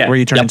 Where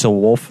you turn into a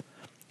wolf.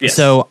 Yes.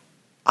 So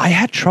I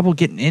had trouble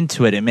getting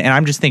into it, and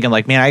I'm just thinking,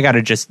 like, man, I got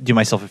to just do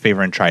myself a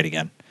favor and try it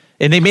again.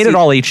 And they made it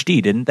all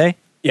HD, didn't they?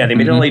 Yeah, they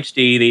made it all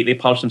HD. They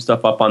polished some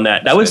stuff up on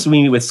that. That was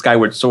me with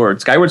Skyward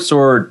Sword. Skyward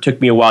Sword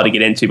took me a while to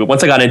get into, but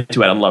once I got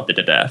into it, I loved it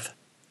to death.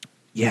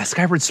 Yeah,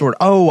 Skyward Sword.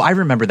 Oh, I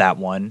remember that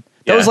one.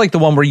 That was like the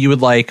one where you would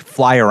like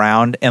fly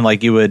around and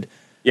like you would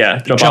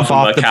Jump jump off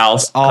off the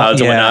clouds and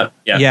whatnot.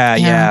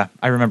 Yeah.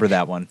 I remember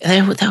that one.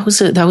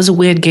 That was a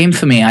weird game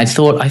for me. I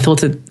thought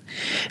that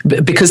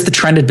because the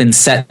trend had been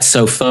set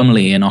so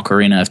firmly in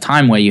Ocarina of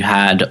Time, where you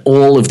had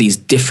all of these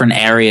different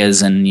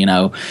areas and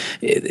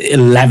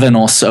 11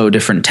 or so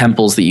different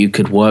temples that you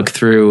could work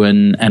through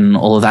and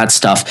all of that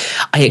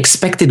stuff. I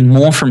expected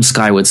more from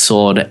Skyward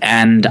Sword,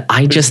 and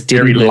I just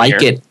didn't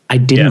like it. I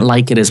didn't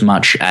like it as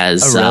much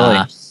as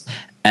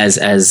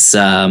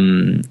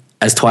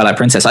as Twilight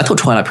Princess. I thought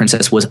Twilight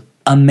Princess was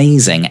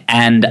amazing,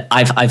 and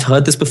I've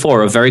heard this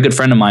before. A very good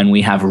friend of mine,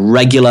 we have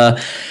regular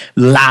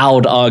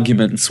loud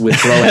arguments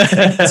with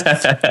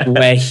Rowan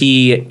where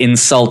he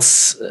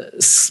insults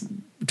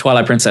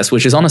Twilight Princess,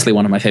 which is honestly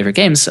one of my favorite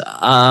games.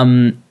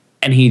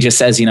 And he just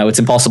says, it's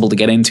impossible to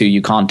get into.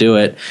 You can't do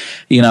it.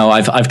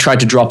 I've tried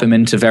to drop him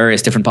into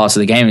various different parts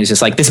of the game. He's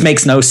just like, this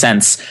makes no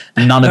sense.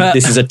 None of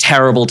this is a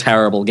terrible,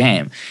 terrible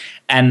game.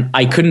 And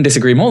I couldn't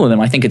disagree more with him.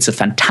 I think it's a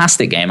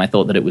fantastic game. I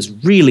thought that it was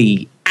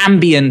really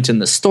ambient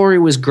and the story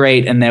was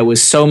great. And there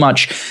was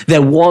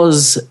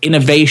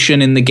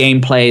innovation in the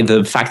gameplay,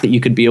 the fact that you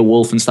could be a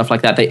wolf and stuff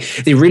like that.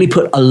 They really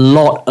put a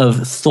lot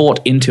of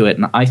thought into it.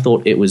 And I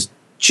thought it was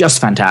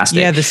just fantastic.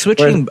 Yeah, the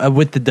switching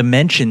with the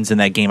dimensions in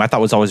that game I thought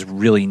was always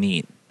really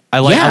neat. I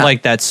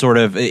like that sort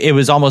of, it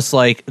was almost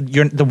like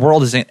the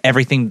world isn't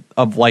everything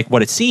of like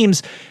what it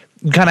seems.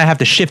 You kind of have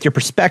to shift your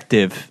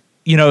perspective.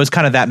 It was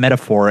kind of that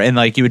metaphor, and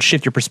like you would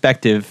shift your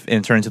perspective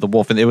and turn into the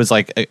wolf, and it was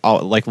like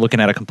looking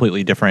at a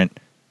completely different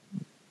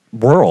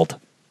world.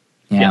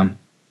 Yeah.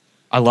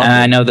 I love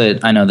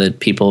it. I know that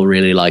people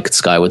really liked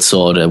Skyward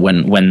Sword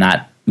when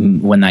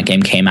that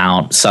game came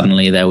out.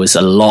 Suddenly there was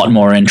a lot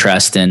more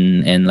interest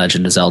in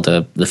Legend of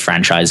Zelda, the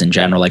franchise in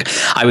general. Like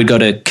I would go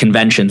to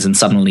conventions and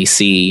suddenly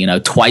see,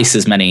 twice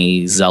as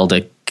many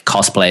Zelda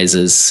cosplays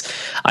as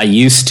I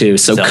used to.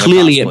 So Zelda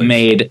clearly cosplays. It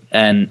made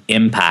an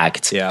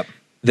impact. Yeah.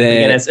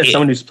 Again, as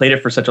someone who's played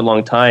it for such a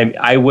long time,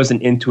 I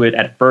wasn't into it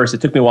at first.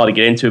 It took me a while to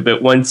get into it,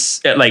 but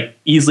once,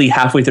 easily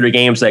halfway through the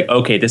game, it's like,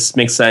 okay, this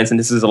makes sense, and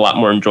this is a lot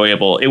more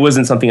enjoyable. It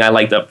wasn't something I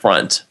liked up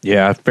front.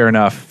 Yeah, fair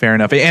enough.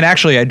 And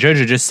actually,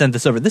 Jojo just sent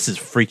this over. This is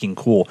freaking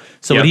cool.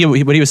 So what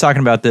he was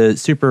talking about, the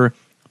Super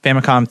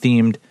Famicom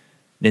themed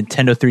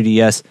Nintendo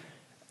 3DS.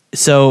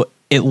 So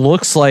it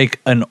looks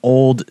like an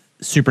old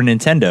Super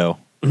Nintendo.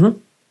 Mm-hmm.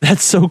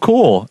 That's so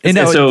cool.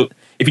 So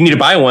if you need to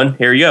buy one,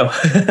 here you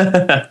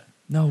go.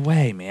 No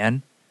way,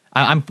 man.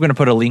 I'm going to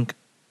put a link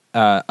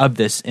of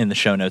this in the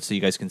show notes so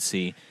you guys can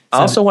see.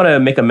 I also want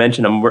to make a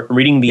mention. I'm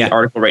reading the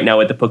article right now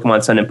with the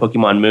Pokemon Sun and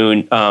Pokemon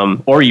Moon.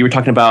 Or you were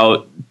talking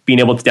about being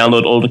able to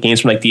download older games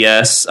from like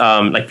DS,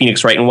 like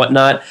Phoenix Wright and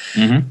whatnot.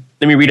 Mm-hmm.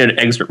 Let me read an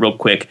excerpt real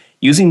quick.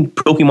 Using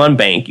Pokemon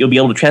Bank, you'll be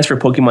able to transfer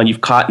Pokemon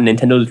you've caught in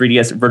Nintendo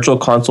 3DS Virtual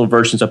Console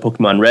versions of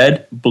Pokemon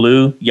Red,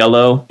 Blue,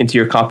 Yellow into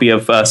your copy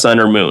of Sun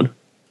or Moon.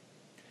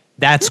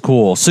 That's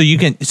cool. So you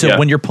can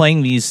when you're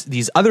playing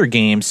these other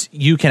games,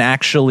 you can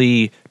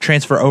actually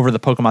transfer over the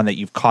Pokemon that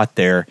you've caught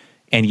there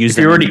and use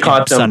them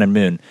in Sun and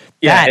Moon.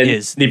 Yeah,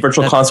 the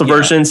Virtual Console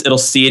versions, it'll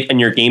see it in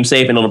your game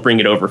save and it'll bring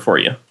it over for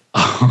you.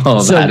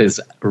 Oh, that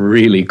is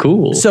really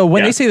cool. So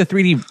when they say the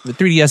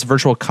 3DS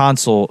Virtual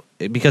Console,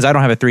 because I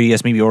don't have a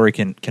 3DS, maybe Ori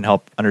can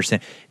help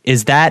understand.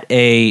 Is that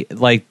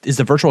is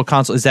the Virtual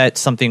Console, is that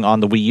something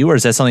on the Wii U or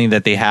is that something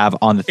that they have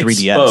on the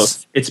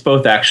 3DS? It's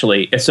both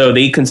actually. So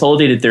they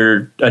consolidated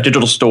their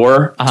digital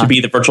store to be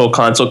the Virtual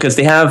Console because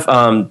they have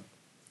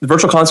the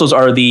Virtual Consoles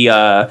are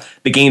the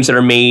games that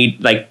are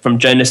made like from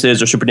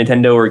Genesis or Super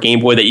Nintendo or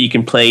Game Boy that you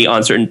can play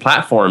on certain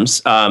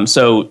platforms.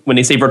 So when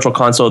they say Virtual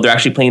Console, they're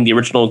actually playing the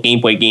original Game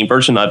Boy game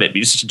version of it,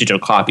 but it's just a digital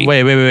copy.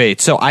 Wait.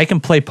 So I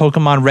can play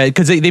Pokemon Red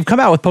because they've come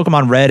out with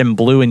Pokemon Red and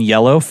Blue and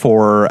Yellow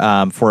for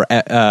the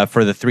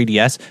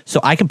 3DS.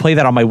 So I can play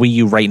that on my Wii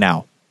U right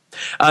now.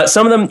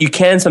 Some of them you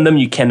can, some of them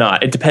you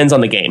cannot. It depends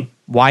on the game.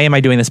 Why am I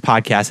doing this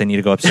podcast? I need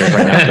to go upstairs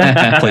right now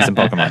and play some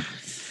Pokemon.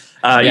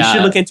 You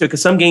should look into it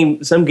because some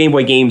Game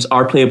Boy games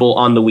are playable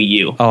on the Wii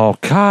U. Oh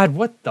God,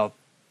 what the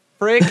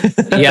frick?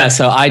 Yeah,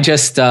 so I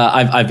just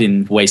I've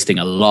been wasting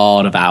a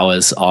lot of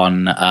hours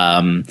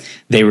on.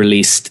 They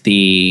released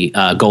the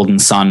Golden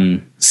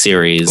Sun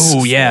series.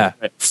 Oh yeah,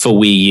 for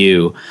Wii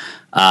U.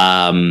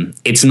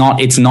 It's not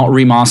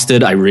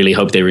remastered. I really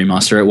hope they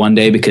remaster it one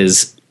day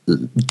because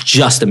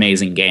just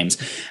amazing games.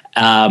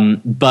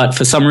 But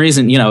for some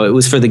reason, it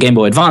was for the Game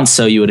Boy Advance,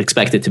 so you would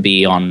expect it to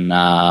be on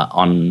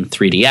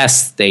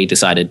 3DS. They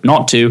decided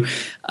not to,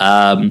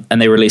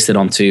 and they released it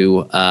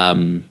onto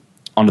the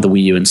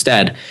Wii U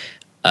instead.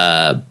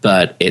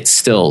 But it's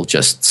still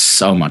just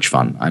so much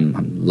fun.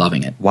 I'm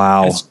loving it.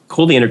 Wow. It's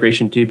cool, the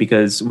integration too,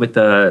 because with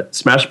the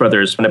Smash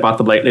Brothers, when I bought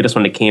the latest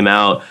one that came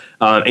out,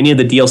 any of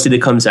the DLC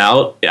that comes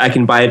out, I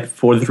can buy it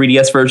for the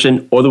 3DS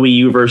version or the Wii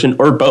U version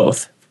or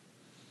both.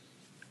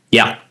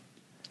 Yeah.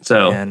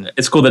 So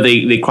it's cool that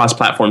they cross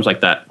platforms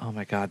like that. Oh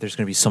my God, there's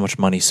going to be so much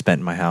money spent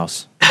in my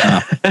house.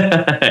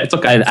 It's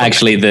okay.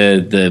 Actually,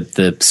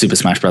 the Super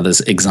Smash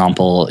Brothers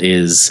example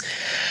is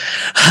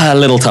a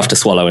little tough to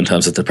swallow in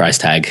terms of the price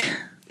tag.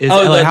 The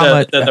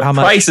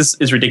price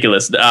is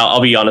ridiculous.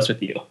 I'll be honest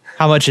with you.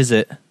 How much is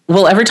it?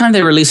 Well, every time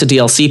they release a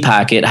DLC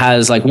pack, it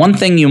has like one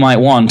thing you might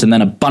want and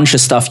then a bunch of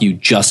stuff you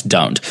just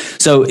don't.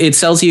 So it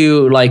sells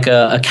you like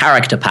a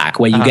character pack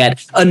where you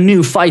get a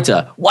new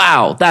fighter.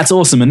 Wow, that's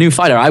awesome. A new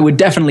fighter. I would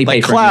definitely pay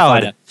for Cloud. a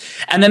new fighter.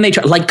 And then they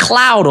try like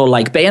Cloud or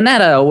like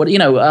Bayonetta or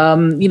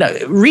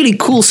really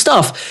cool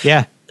stuff.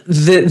 Yeah.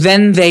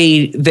 Then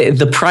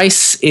the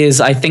price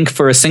is, I think,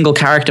 for a single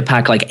character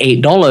pack like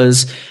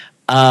 $8.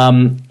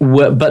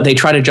 But they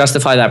try to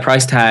justify that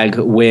price tag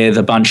with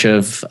a bunch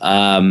of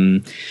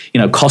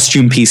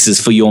costume pieces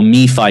for your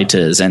Mii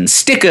fighters and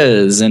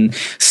stickers and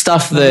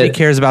stuff. Nobody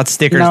cares about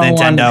stickers,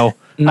 Nintendo.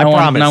 I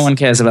promise. No one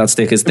cares about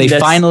stickers. They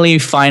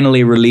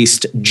finally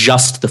released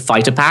just the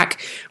fighter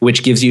pack,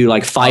 which gives you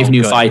like 5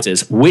 new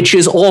fighters, which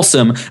is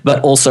awesome,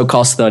 but also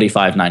costs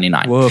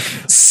 $35.99.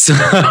 Woof. So.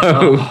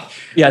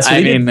 Yeah, so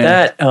they did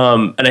that,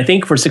 and I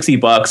think for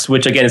 $60,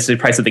 which again is the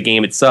price of the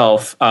game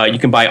itself, you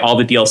can buy all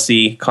the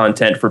DLC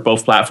content for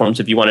both platforms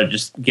if you want to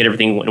just get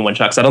everything in one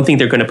shot. So I don't think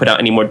they're going to put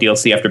out any more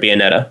DLC after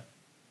Bayonetta.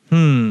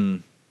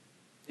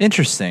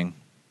 Interesting.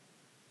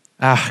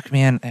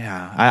 Man,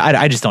 yeah,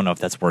 I just don't know if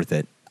that's worth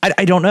it.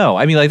 I don't know.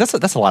 I mean, like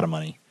that's a lot of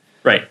money.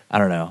 Right. I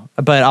don't know,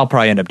 but I'll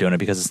probably end up doing it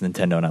because it's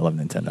Nintendo and I love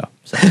Nintendo.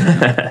 So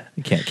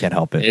you can't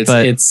help it.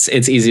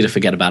 It's easy to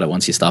forget about it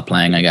once you start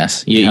playing. I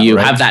guess you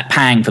have that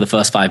pang for the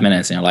first 5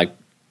 minutes, and you're like,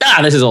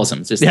 this is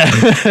awesome. It's just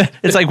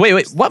it's like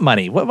wait, what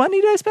money? What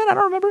money did I spend? I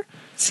don't remember.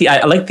 See,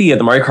 I like the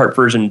Mario Kart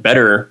version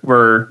better,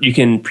 where you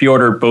can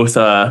pre-order both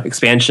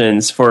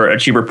expansions for a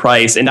cheaper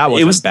price, and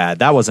it was bad.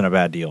 That wasn't a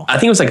bad deal. I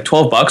think it was like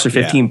 $12 or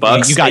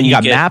 $15. You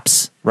got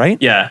maps, right?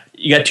 Yeah,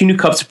 you got 2 new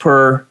cups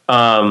per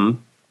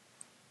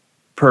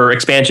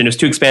expansion. There's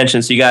 2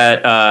 expansions, so you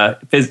got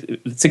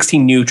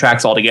 16 new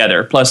tracks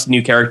altogether, plus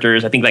new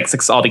characters. I think like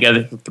 6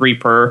 altogether, 3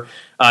 per,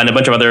 and a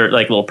bunch of other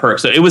like little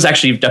perks. So it was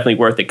actually definitely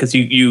worth it because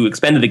you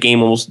expanded the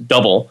game almost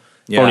double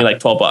for only like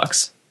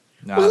 $12.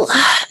 Well,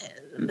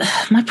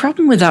 my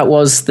problem with that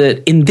was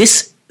that in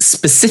this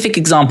specific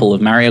example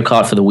of Mario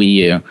Kart for the Wii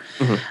U,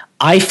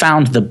 I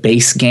found the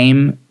base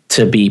game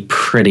to be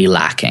pretty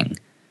lacking.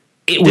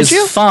 It was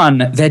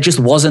fun. There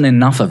just wasn't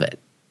enough of it.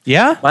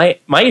 Yeah.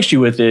 My issue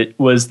with it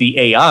was the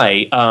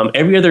AI.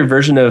 Every other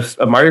version of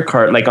Mario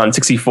Kart, like on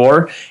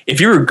 64, if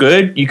you were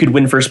good, you could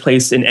win first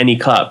place in any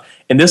cup.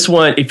 And this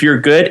one, if you're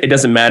good, it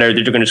doesn't matter.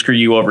 They're going to screw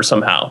you over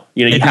somehow.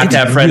 You have to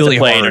have friends really to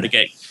play hard. in order to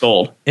get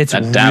gold. It's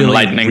that damn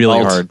lightning really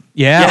bolt. hard.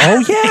 Yeah.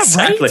 Oh yeah.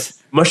 Exactly. Right?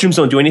 Mushrooms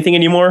don't do anything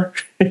anymore.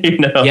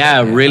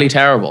 Yeah, really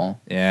terrible.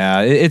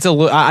 Yeah, it's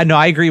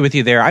I agree with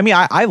you there. I mean,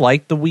 I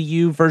like the Wii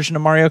U version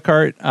of Mario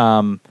Kart.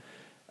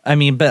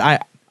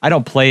 But I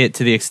don't play it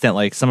to the extent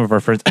like some of our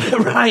friends.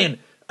 Ryan.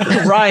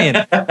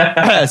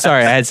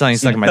 Sorry, I had something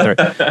stuck in my throat.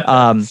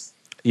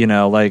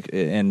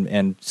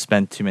 And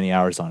spent too many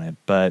hours on it.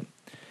 But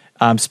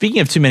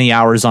speaking of too many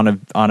hours on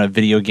a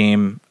video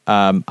game,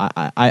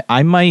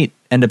 I might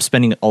end up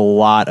spending a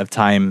lot of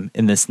time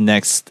in this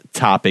next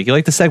topic. You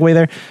like the segue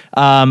there?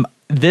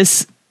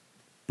 This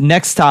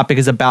next topic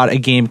is about a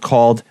game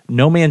called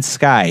No Man's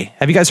Sky.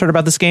 Have you guys heard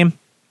about this game?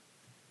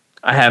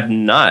 I have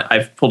not.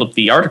 I've pulled up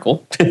the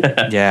article.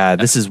 Yeah,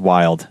 this is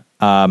wild.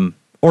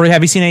 Or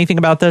have you seen anything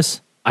about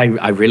this? I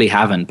really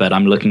haven't, but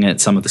I'm looking at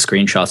some of the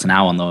screenshots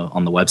now on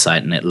the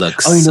website, and it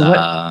looks. Oh, you know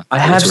what? I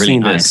have really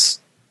seen nice. this.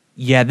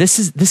 Yeah,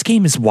 this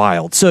game is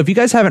wild. So if you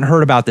guys haven't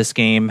heard about this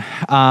game,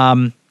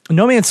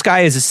 No Man's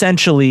Sky is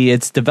essentially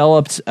it's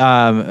developed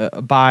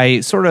by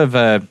sort of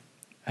I'm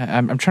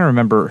trying to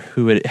remember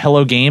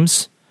Hello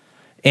Games,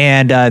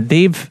 and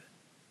they've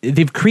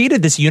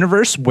created this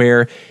universe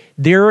where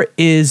there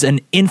is an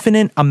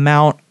infinite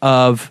amount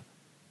of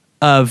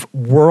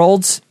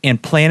worlds and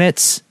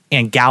planets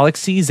and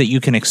galaxies that you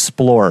can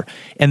explore.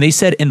 And they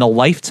said in the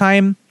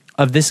lifetime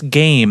of this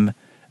game,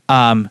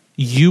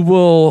 you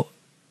won't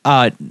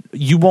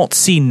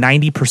see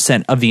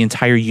 90% of the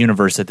entire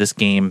universe that this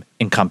game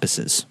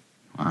encompasses.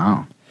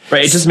 Wow.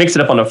 Right, it just makes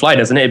it up on the fly,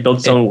 doesn't it? It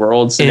builds its own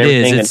worlds and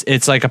everything. It is.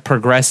 It's like a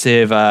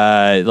progressive,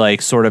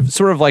 like sort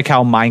of like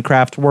how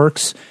Minecraft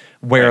works,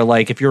 where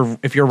like if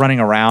you're running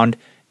around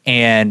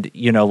and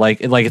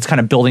like it's kind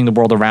of building the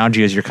world around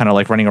you as you're kind of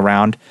like running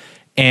around.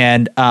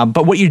 And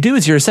but what you do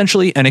is you're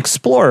essentially an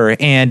explorer,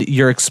 and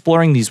you're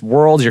exploring these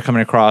worlds. You're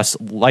coming across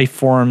life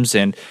forms,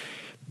 and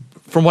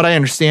from what I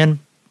understand,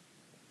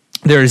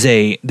 there's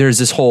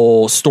this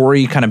whole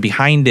story kind of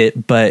behind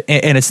it. But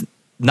and it's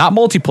not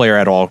multiplayer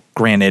at all,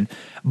 granted.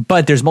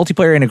 But there's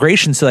multiplayer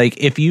integration. So like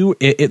if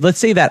let's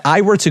say that I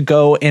were to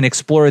go and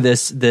explore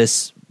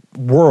this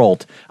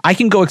world, I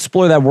can go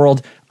explore that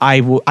world.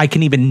 I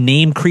can even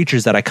name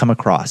creatures that I come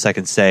across. I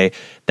can say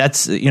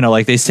that's,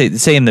 like they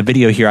say in the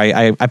video here,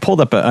 I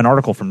pulled up an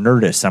article from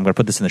Nerdist. I'm going to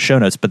put this in the show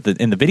notes, but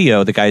in the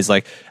video, the guy's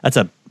like, I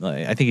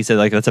think he said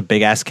like, that's a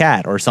big ass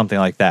cat or something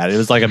like that. It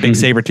was like a big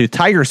saber-toothed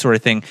tiger sort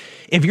of thing.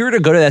 If you were to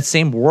go to that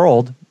same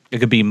world, it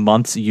could be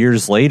months,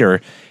 years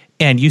later,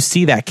 and you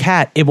see that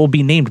cat, it will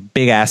be named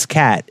Big Ass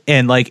Cat.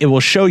 And like, it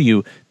will show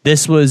you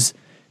this was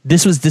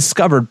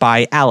discovered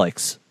by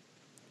Alex.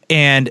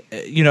 And,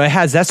 it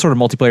has that sort of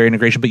multiplayer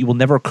integration, but you will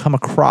never come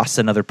across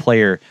another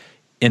player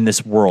in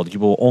this world.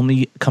 You will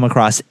only come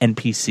across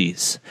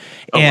NPCs.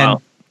 Oh, and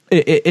wow.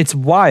 it's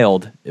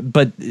wild,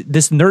 but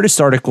this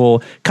Nerdist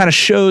article kind of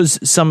shows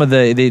some of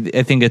I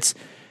think it's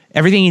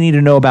everything you need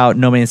to know about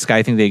No Man's Sky.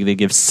 I think they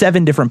give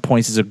 7 different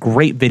points. It's a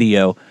great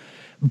video,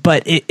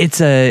 but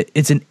it's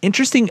an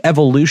interesting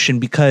evolution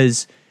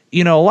because,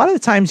 you know, a lot of the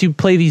times you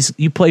play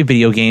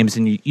video games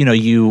and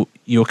you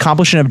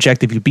accomplish an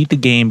objective, you beat the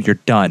game, you're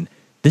done.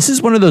 This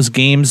is one of those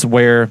games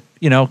where,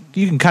 you know,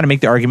 you can kind of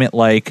make the argument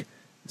like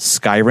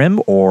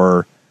Skyrim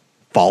or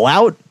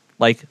Fallout,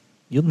 like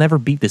you'll never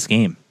beat this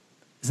game.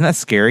 Isn't that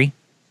scary?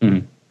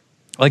 Mm-hmm.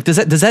 Like, does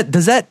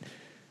that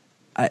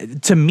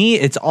to me,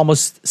 it's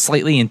almost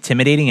slightly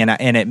intimidating,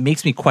 and it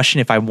makes me question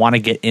if I want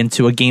to get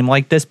into a game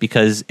like this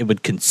because it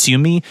would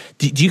consume me.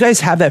 Do you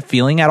guys have that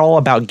feeling at all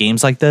about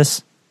games like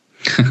this?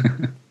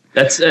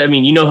 I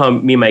mean, you know how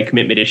me and my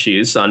commitment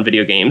issues on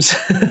video games.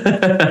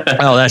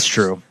 Oh, that's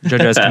true.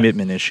 JoJo has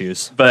commitment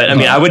issues. But I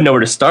mean, I wouldn't know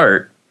where to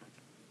start.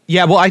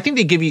 Yeah, well, I think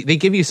they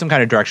give you some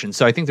kind of direction.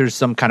 So I think there's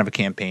some kind of a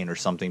campaign or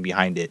something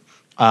behind it.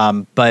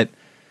 But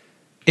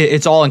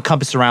it's all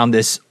encompassed around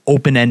this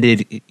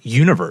open-ended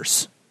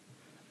universe.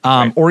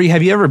 Right. Ori,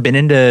 have you ever been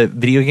into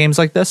video games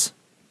like this?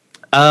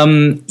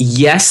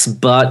 Yes,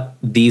 but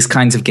these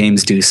kinds of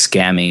games do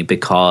scare me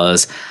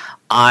because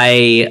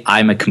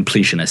I'm a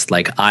completionist.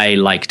 Like, I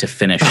like to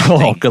finish things.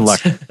 Oh, good luck.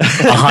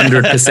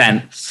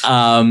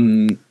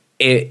 100%.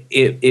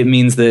 It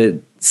means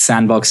that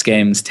sandbox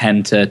games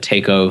tend to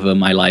take over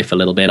my life a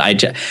little bit. I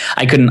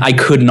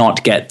could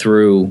not get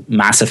through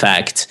Mass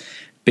Effect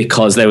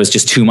because there was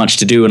just too much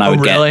to do, and I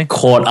would get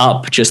caught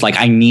up. Just like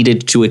I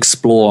needed to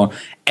explore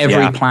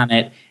every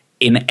planet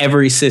in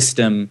every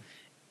system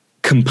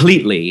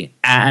completely,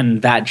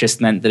 and that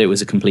just meant that it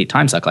was a complete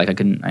time suck. Like I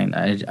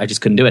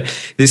just couldn't do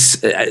it.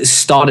 This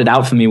started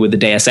out for me with the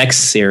Deus Ex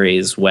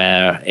series,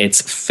 where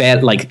it's fair,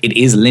 like it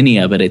is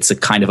linear, but it's a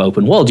kind of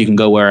open world. You can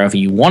go wherever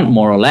you want,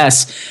 more or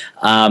less.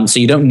 So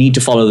you don't need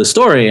to follow the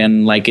story.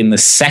 And like in the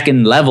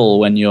second level,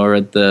 when you're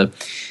at the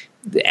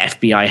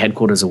FBI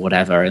headquarters or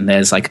whatever, and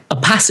there's like a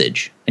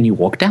passage, and you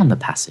walk down the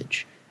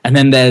passage, and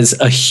then there's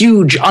a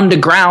huge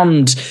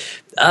underground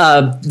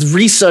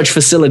research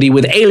facility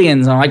with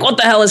aliens. And I'm like, what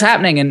the hell is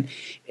happening? And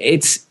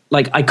it's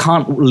like, I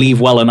can't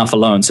leave well enough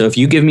alone. So if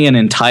you give me an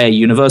entire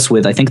universe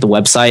with, I think the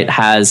website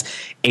has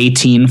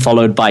 18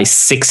 followed by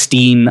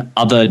 16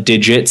 other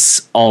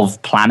digits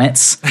of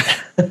planets.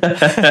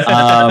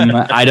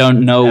 I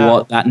don't know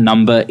what that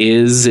number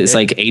is. It's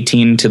like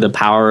 18 to the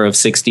power of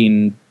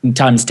 16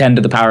 times 10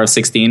 to the power of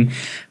 16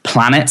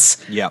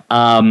 planets. Yeah.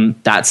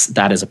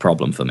 That is a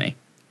problem for me.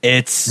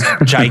 It's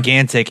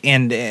gigantic,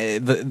 and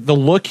the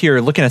look here,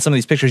 looking at some of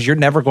these pictures, you're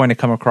never going to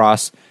come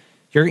across.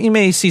 You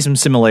may see some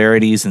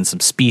similarities and some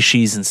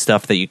species and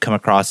stuff that you come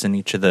across in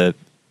each of the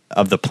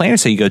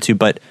planets that you go to,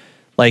 but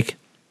like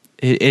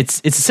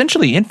it's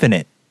essentially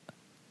infinite.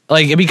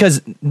 Like, because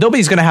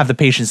nobody's going to have the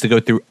patience to go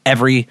through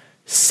every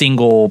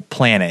single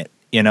planet.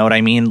 You know what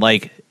I mean?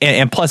 Like,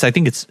 and plus, I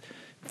think it's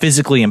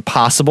physically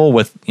impossible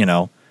with, you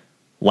know,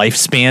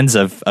 lifespans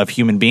of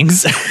human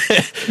beings.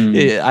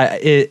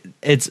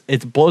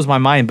 It blows my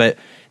mind, but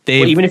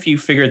even if you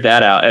figured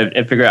that out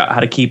and figure out how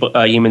to keep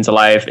humans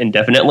alive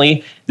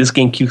indefinitely, this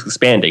game keeps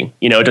expanding.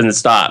 You know, it doesn't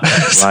stop.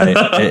 Right.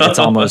 It's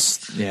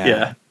almost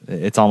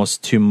it's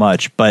almost too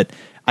much, but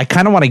I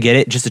kind of want to get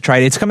it just to try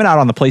it. It's coming out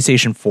on the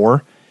PlayStation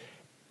 4,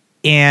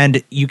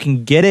 and you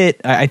can get it.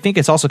 I think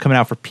it's also coming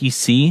out for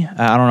PC.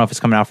 I don't know if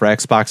it's coming out for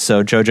Xbox.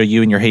 So JoJo,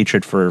 you and your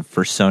hatred for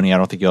Sony, I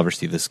don't think you'll ever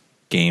see this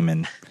game.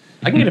 And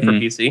I can get it for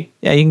PC.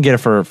 Yeah, you can get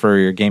it for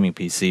your gaming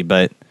PC,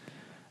 but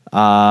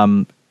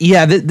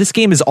this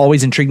game has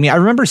always intrigued me. I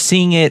remember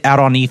seeing it out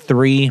on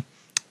E3.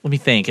 Let me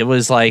think. It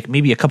was like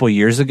maybe a couple of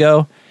years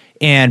ago,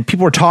 and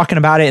people were talking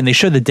about it, and they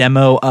showed the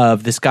demo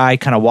of this guy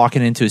kind of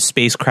walking into his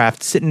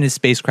spacecraft, sitting in his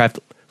spacecraft,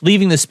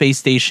 leaving the space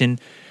station,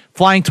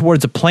 flying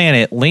towards a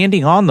planet,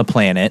 landing on the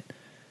planet,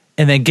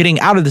 and then getting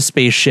out of the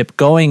spaceship,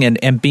 going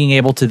and being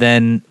able to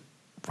then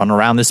run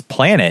around this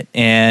planet.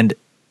 And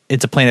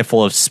it's a planet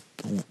full of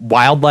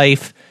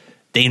wildlife,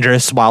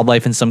 dangerous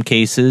wildlife in some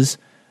cases,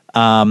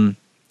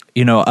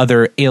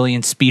 other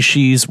alien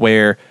species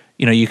where,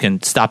 you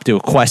can stop, do a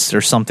quest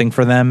or something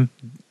for them,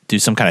 do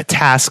some kind of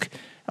task.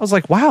 I was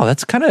like, wow,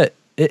 that's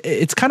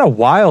it's kind of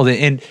wild.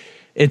 And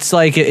it's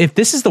like, if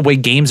this is the way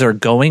games are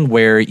going,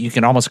 where you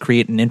can almost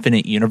create an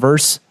infinite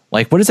universe,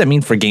 like what does that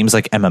mean for games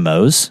like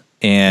MMOs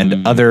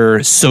and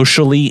other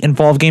socially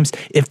involved games?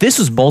 If this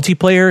was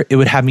multiplayer, it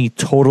would have me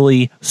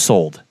totally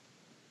sold.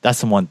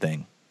 That's the one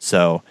thing.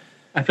 So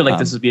I feel like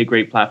this would be a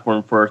great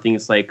platform for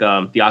things like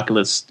the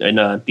Oculus and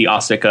the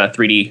OSIC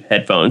 3D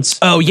headphones.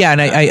 Oh, yeah,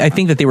 and I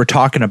think that they were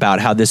talking about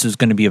how this was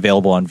going to be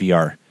available on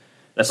VR.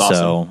 That's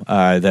awesome.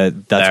 So that's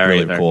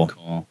very, really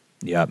cool.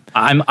 Yeah,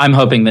 I'm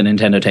hoping that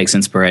Nintendo takes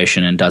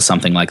inspiration and does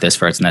something like this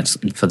for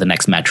the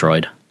next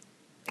Metroid.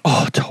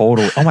 Oh,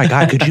 totally. Oh my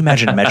God, could you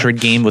imagine a Metroid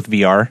game with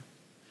VR?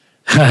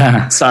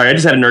 Sorry, I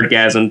just had a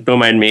nerdgasm. Don't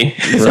mind me.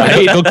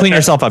 Right. Go clean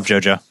yourself up,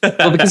 Jojo.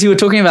 Well, because you were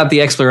talking about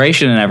the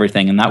exploration and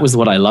everything, and that was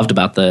what I loved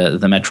about the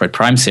Metroid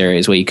Prime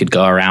series, where you could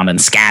go around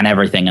and scan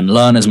everything and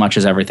learn as much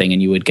as everything,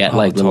 and you would get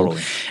little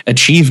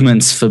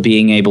achievements for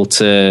being able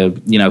to,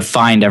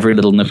 find every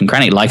little nook and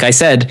cranny. Like I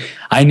said,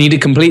 I need to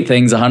complete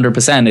things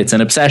 100%. It's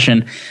an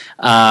obsession,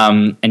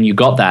 and you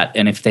got that.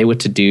 And if they were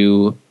to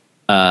do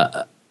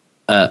a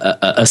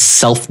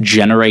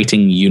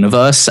self-generating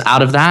universe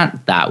out of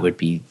that, that would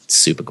be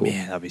super cool.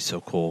 Man, that'd be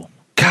so cool.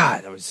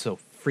 God, that was so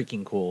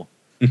freaking cool.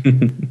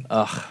 Ugh.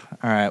 All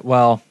right.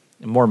 Well,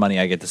 more money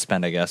I get to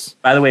spend, I guess.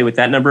 By the way, with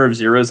that number of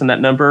zeros in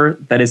that number,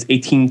 that is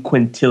 18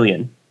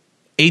 quintillion.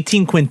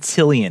 18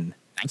 quintillion.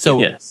 So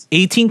yes.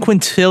 18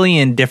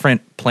 quintillion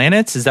different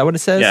planets? Is that what it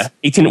says? Yeah.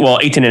 18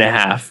 and a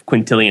half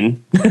quintillion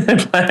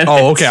planets.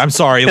 Oh, okay. I'm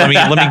sorry. Let me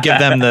give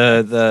them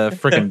the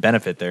freaking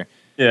benefit there.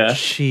 Yeah.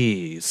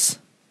 Jeez.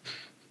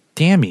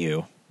 Damn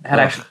you. I had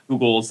actually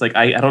Google. It's like,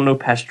 I don't know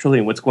past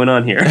trillion. What's going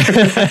on here?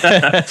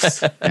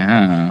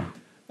 Yeah.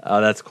 Oh,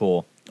 that's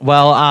cool.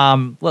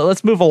 Well,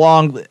 let's move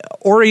along.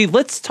 Ori,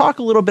 let's talk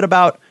a little bit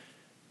about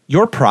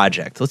your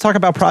project. Let's talk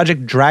about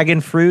Project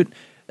Dragon Fruit,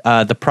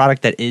 the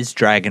product that is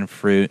Dragon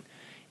Fruit,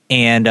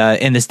 and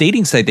this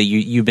dating site that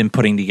you've been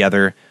putting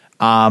together.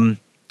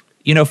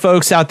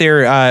 Folks out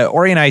there,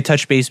 Ori and I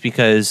touched base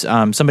because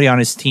somebody on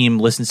his team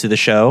listens to the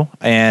show,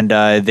 and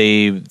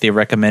they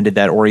recommended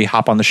that Ori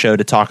hop on the show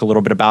to talk a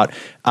little bit about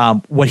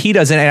what he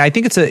does. And I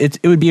think it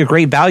would be a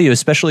great value,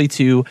 especially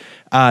to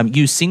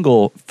you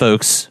single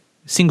folks,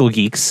 single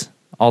geeks,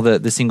 all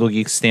the single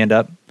geeks stand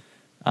up.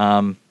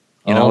 All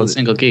the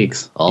single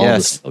geeks. All the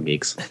single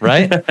geeks.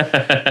 Right?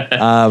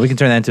 We can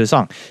turn that into a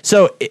song.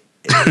 So,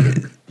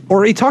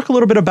 Ori, talk a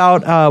little bit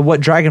about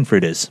what Dragon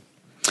Fruit is.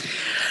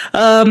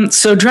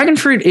 So Dragon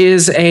Fruit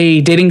is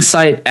a dating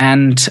site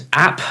and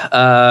app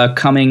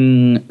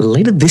coming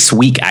later this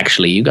week,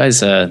 actually. You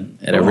guys are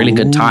at a really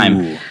good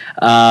time.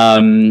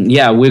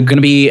 We're going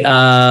to be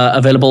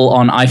available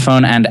on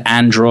iPhone and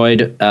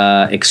Android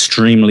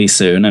extremely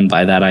soon. And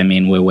by that, I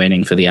mean we're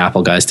waiting for the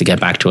Apple guys to get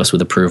back to us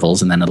with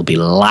approvals, and then it'll be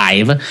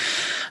live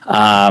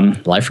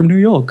from New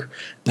York.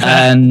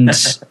 And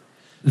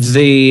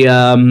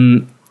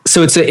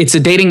so it's a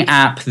dating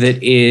app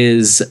that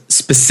is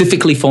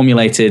specifically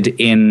formulated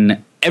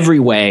in every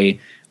way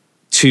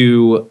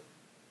to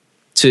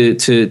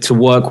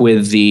work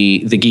with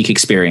the geek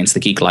experience,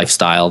 the geek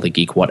lifestyle, the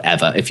geek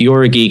whatever. If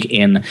you're a geek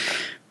in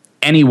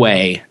any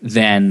way,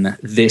 then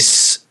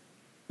this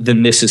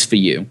is for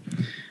you.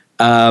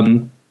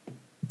 The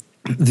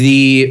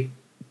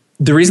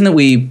reason that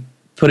we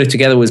put it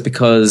together was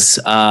because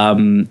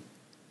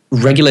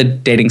regular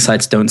dating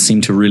sites don't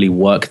seem to really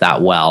work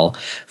that well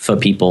for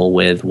people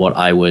with what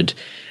I would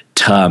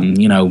term,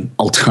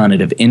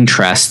 alternative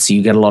interests.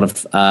 You get a lot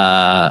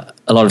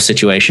of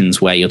situations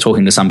where you're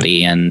talking to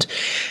somebody and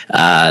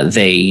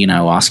they,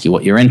 ask you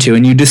what you're into,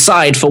 and you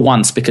decide for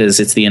once, because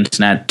it's the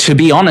internet, to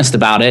be honest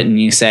about it, and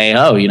you say,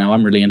 oh,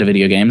 I'm really into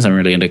video games, I'm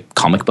really into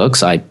comic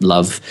books, I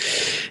love,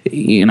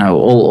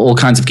 all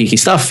kinds of geeky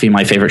stuff.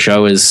 My favorite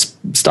show is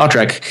Star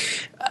Trek.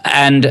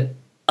 And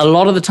a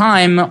lot of the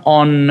time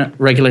on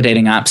regular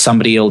dating apps,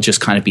 somebody will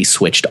just kind of be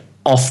switched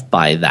off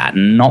by that.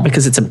 Not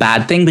because it's a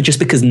bad thing, but just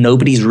because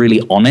nobody's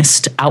really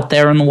honest out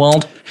there in the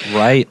world.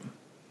 Right.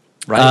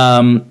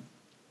 And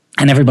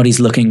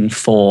everybody's looking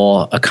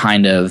for a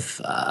kind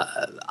of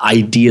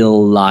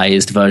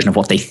idealized version of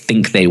what they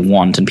think they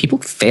want. And people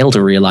fail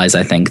to realize,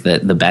 I think,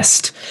 that the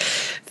best,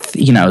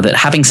 that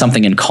having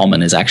something in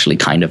common is actually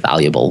kind of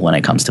valuable when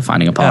it comes to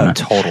finding a partner.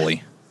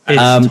 Totally.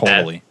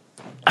 Totally.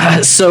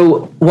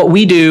 So what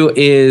we do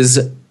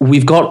is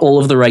we've got all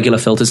of the regular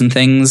filters and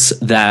things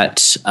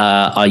that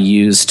are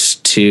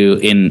used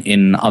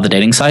in other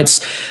dating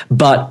sites,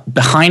 but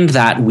behind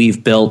that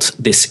we've built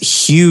this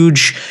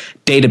huge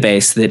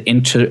database that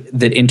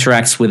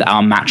interacts with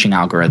our matching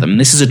algorithm.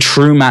 This is a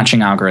true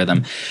matching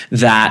algorithm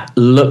that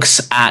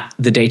looks at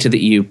the data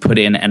that you put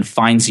in and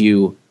finds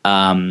you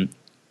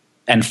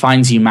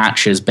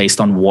matches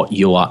based on what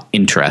you are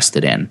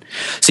interested in.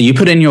 So you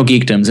put in your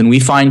geekdoms, and we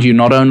find you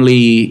not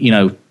only,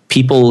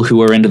 people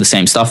who are into the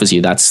same stuff as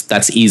you.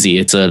 That's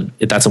easy.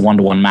 That's a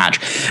one-to-one match,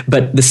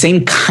 but the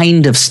same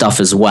kind of stuff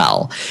as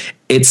well.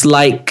 It's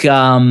like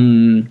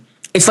when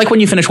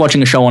you finish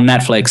watching a show on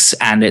Netflix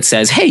and it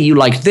says, "Hey, you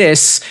like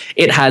this?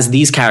 It has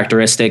these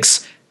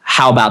characteristics.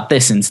 How about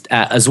this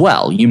as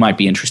well? You might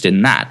be interested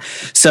in that."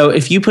 So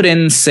if you put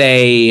in,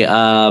 say,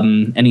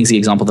 an easy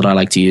example that I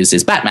like to use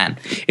is Batman.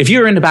 If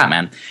you're into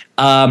Batman,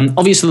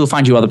 obviously it'll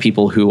find you other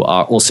people who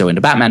are also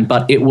into Batman,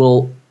 but it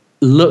will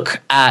look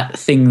at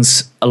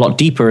things a lot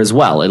deeper as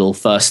well. It'll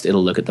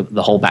look at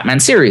the whole Batman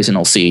series, and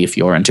it'll see if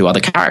you're into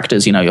other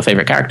characters, your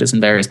favorite characters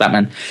in various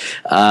Batman,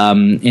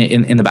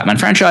 in the Batman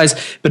franchise.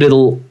 But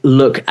it'll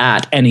look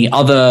at any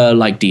other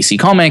like DC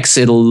Comics.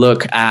 It'll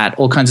look at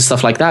all kinds of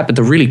stuff like that. But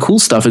the really cool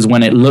stuff is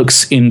when it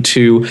looks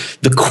into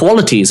the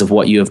qualities of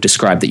what you have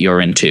described that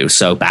you're into.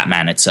 So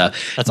Batman, it's a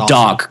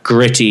dark,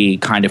 gritty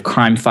kind of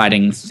crime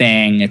fighting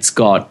thing. It's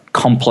got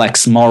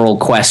complex moral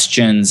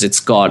questions. It's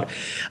got,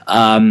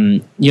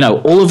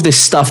 all of this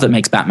stuff that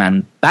makes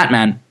Batman,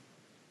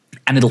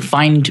 and it'll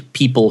find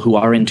people who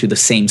are into the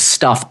same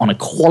stuff on a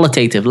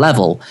qualitative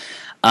level,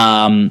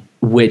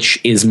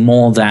 which is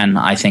more than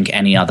I think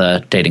any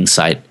other dating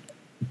site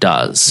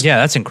does. Yeah,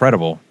 that's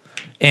incredible.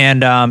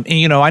 And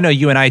I know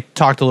you and I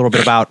talked a little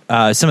bit about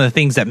some of the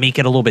things that make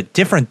it a little bit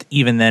different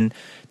even than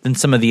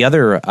some of the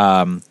other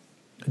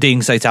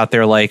dating sites out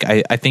there. Like,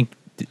 I think,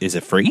 is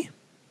it free?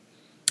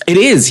 It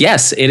is,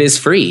 yes, it is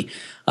free.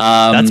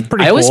 That's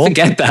pretty cool. I always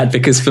forget that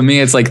because for me,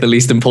 it's like the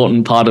least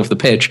important part of the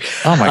pitch.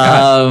 Oh my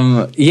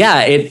God.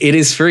 Yeah, it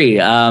is free.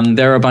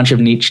 There are a bunch of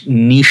niche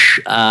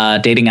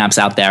dating apps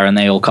out there, and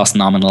they all cost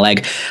an arm and a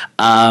leg.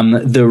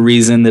 The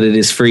reason that it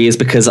is free is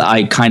because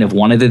I kind of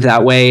wanted it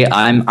that way.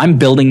 I'm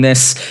building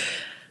this.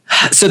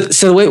 So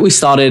the way we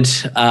started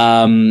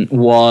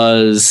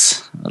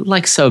was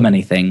like so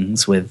many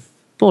things with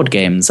board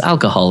games,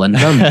 alcohol, and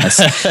loneliness.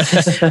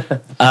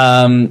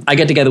 I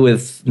get together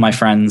with my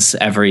friends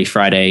every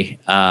Friday,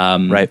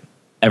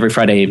 every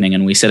Friday evening,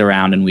 and we sit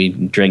around and we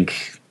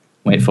drink.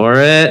 Wait for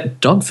it,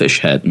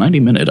 Dogfish Head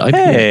 90-minute IPA.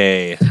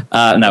 Hey,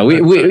 no,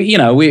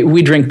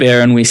 we drink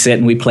beer and we sit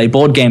and we play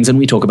board games and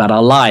we talk about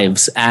our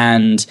lives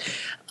and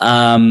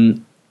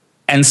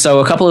so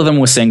a couple of them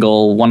were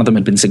single. One of them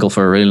had been single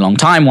for a really long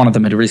time. One of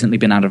them had recently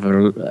been out of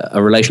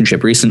a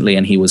relationship recently,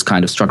 and he was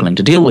kind of struggling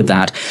to deal with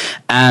that.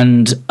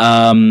 And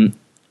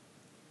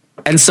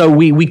so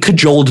we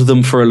cajoled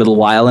them for a little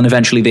while, and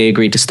eventually they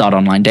agreed to start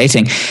online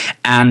dating.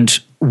 And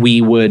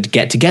we would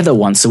get together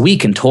once a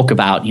week and talk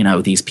about,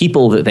 these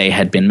people that they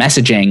had been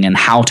messaging and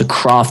how to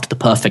craft the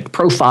perfect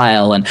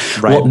profile and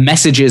what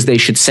messages they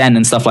should send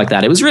and stuff like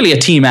that. It was really a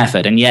team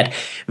effort, and yet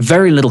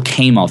very little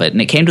came of it.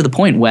 And it came to the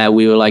point where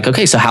we were like,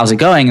 okay, so how's it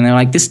going? And they're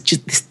like, this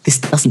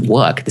doesn't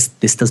work.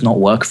 This does not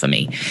work for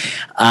me.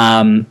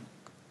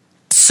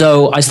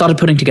 So I started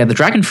putting together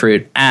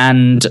Dragonfruit,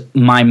 and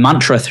my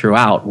mantra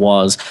throughout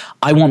was,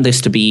 I want this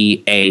to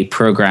be a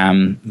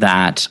program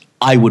that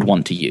I would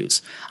want to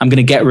use. I'm going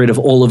to get rid of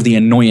all of the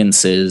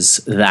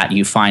annoyances that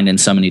you find in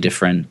so many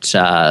different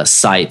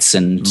sites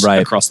and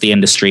across the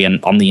industry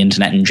and on the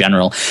internet in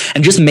general,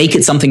 and just make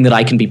it something that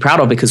I can be proud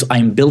of, because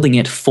I'm building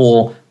it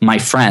for my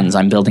friends.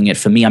 I'm building it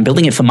for me. I'm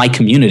building it for my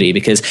community,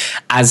 because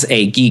as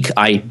a geek,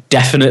 I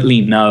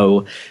definitely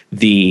know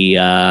the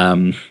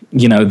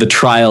the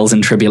trials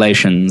and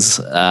tribulations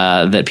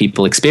that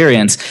people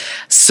experience.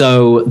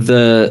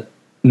 So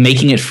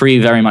making it free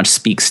very much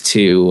speaks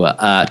to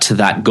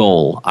that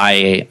goal.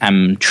 I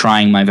am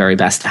trying my very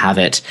best to have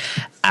it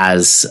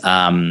as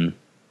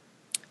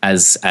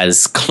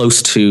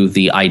close to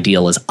the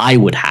ideal as I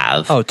would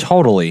have. Oh,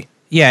 totally.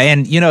 Yeah,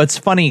 and it's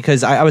funny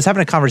because I was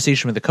having a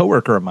conversation with a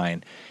coworker of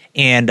mine,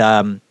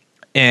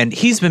 and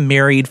he's been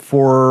married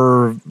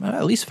for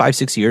at least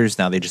 5-6 years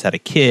now. They just had a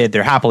kid.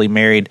 They're happily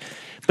married,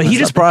 but he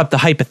just brought up the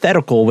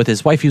hypothetical with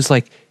his wife. He was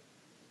like,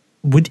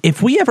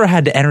 if we ever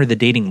had to enter the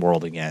dating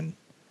world again,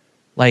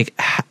 like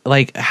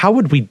how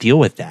would we deal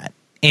with that?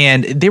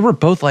 And they were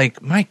both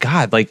like, my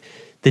God, like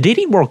the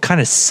dating world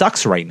kind of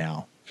sucks right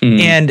now.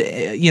 And,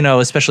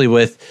 especially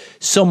with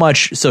so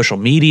much social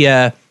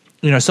media,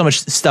 so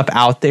much stuff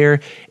out there.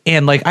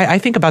 And like, I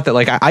think about that.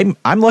 Like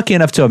I'm lucky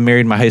enough to have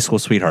married my high school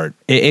sweetheart.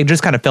 It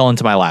just kind of fell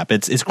into my lap.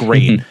 It's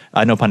great.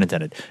 No pun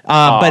intended.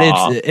 But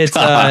it's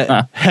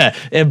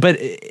but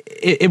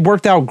it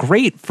worked out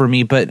great for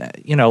me. But,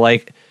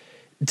 like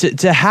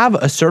to have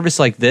a service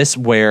like this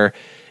where,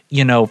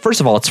 first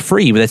of all, it's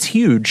free, but that's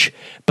huge.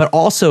 But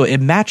also, it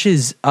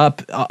matches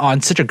up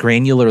on such a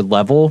granular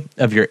level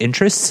of your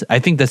interests. I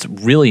think that's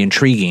really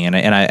intriguing,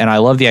 and I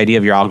love the idea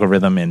of your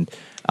algorithm, and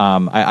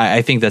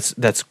I think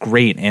that's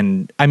great.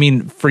 And I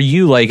mean, for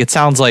you, like it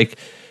sounds like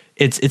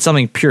it's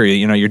something pure.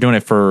 You're doing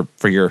it for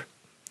your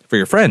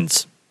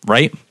friends,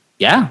 right?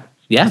 Yeah,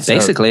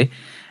 basically.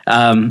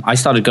 I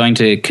started going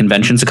to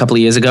conventions a couple of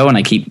years ago, and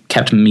I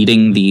kept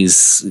meeting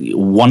these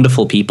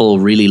wonderful people,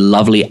 really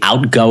lovely,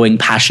 outgoing,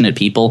 passionate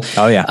people.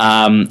 Oh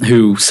yeah,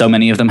 who so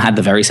many of them had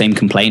the very same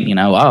complaint.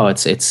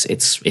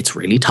 It's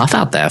really tough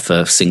out there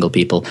for single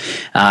people,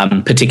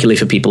 particularly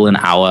for people in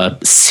our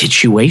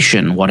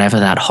situation, whatever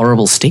that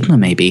horrible stigma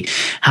may be.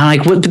 And I'm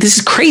like, but this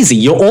is crazy.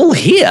 You're all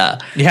here.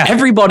 Yeah,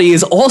 everybody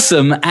is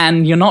awesome,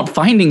 and you're not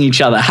finding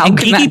each other. How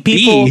can that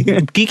be?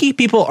 Geeky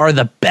people are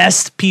the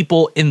best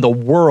people in the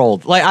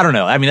world. Like, I don't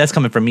know. I mean, that's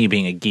coming from me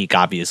being a geek,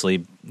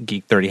 obviously.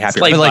 Geek 30 happy.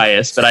 Slight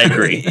bias, but I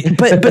agree.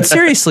 but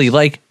seriously,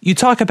 like you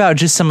talk about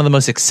just some of the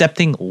most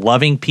accepting,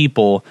 loving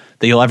people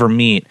that you'll ever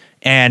meet.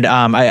 And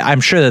I'm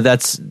sure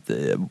that's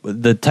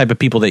the type of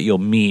people that you'll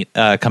meet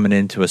coming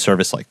into a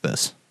service like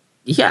this.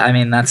 Yeah, I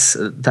mean that's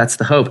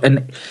the hope.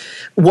 And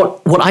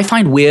what I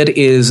find weird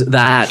is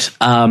that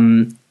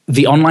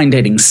the online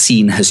dating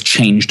scene has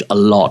changed a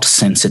lot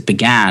since it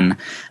began.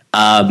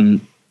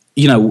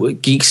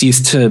 Geeks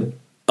used to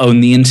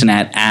own the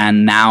internet,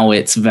 and now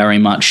it's very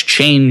much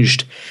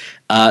changed,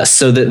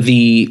 so that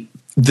the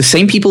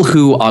same people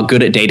who are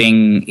good at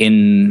dating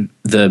in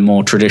the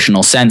more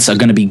traditional sense are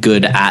going to be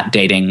good at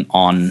dating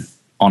online,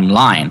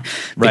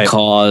 right?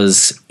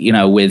 Because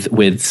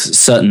with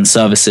certain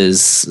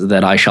services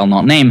that I shall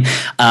not name,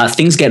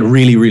 things get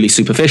really, really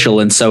superficial.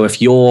 And so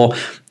if you're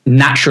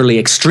naturally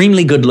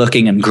extremely good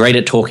looking and great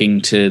at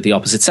talking to the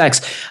opposite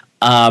sex,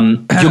 you're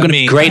going to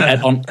be great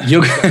at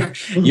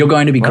you're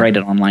going to be great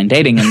at online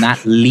dating, and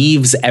that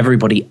leaves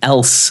everybody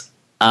else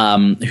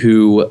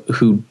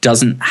who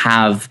doesn't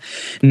have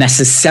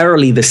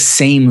necessarily the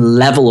same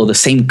level or the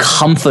same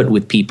comfort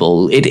with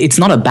people. It's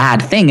not a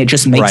bad thing. It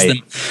just makes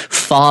them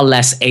far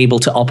less able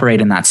to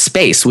operate in that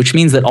space, which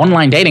means that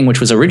online dating, which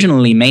was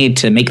originally made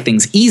to make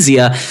things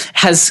easier,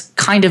 has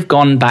kind of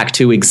gone back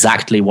to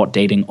exactly what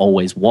dating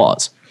always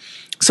was.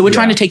 So we're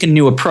trying to take a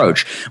new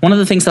approach. One of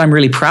the things that I'm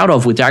really proud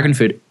of with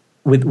Dragonfruit,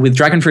 with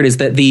Dragonfruit, is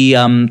that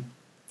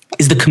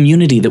is the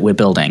community that we're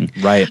building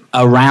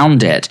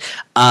around it.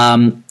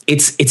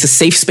 It's a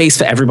safe space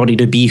for everybody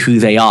to be who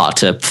they are,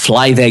 to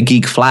fly their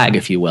geek flag,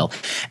 if you will.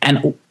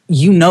 And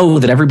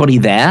that everybody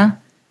there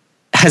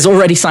has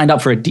already signed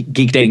up for a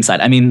geek dating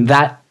site. I mean,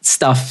 that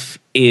stuff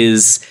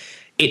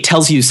it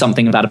tells you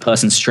something about a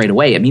person straight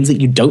away. It means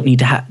that you don't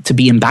need to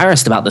be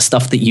embarrassed about the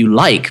stuff that you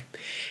like,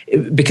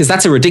 because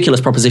that's a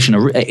ridiculous proposition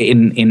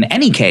in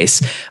any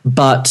case.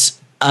 But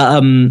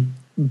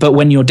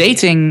when you're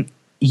dating,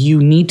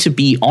 you need to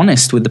be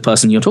honest with the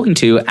person you're talking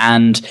to,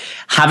 and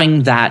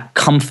having that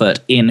comfort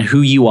in who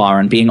you are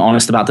and being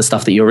honest about the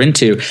stuff that you're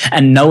into,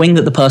 and knowing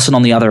that the person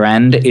on the other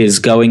end is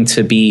going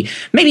to be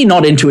maybe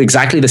not into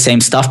exactly the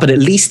same stuff, but at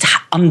least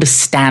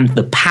understand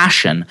the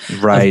passion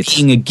of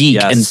being a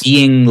geek and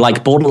being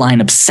like borderline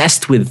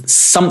obsessed with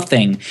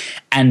something,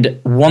 and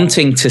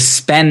wanting to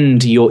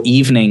spend your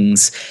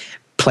evenings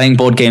playing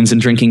board games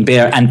and drinking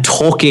beer and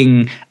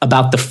talking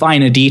about the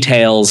finer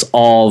details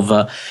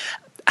of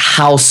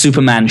how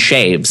Superman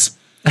shaves.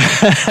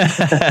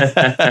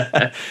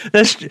 That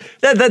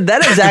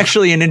is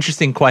actually an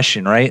interesting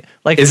question, right?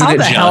 Like, Isn't how it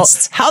the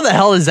just? how the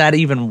hell does that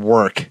even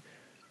work?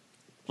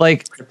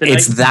 Like,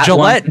 It's that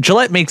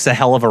Gillette makes a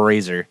hell of a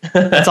razor.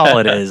 That's all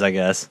it is, I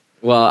guess.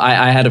 Well,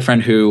 I had a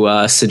friend who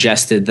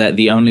suggested that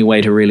the only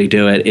way to really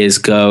do it is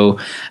is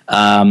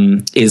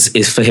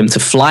for him to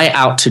fly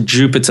out to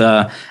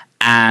Jupiter,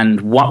 and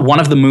one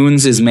of the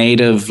moons is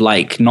made of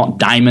like not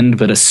diamond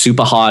but a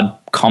super hard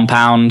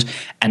compound,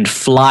 and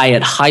fly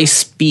at high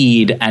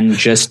speed and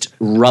just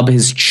rub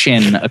his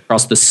chin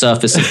across the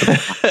surface of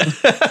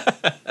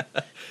the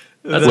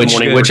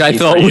planet. Which I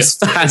thought was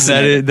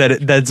fascinating.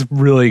 That's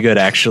really good,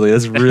 actually.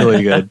 That's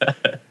really good.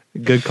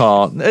 Good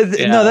call. No,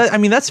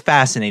 that's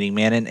fascinating,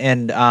 man.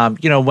 And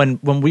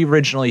when we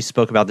originally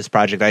spoke about this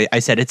project, I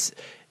said it's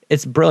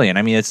brilliant.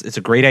 I mean, it's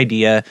a great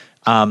idea.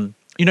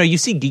 You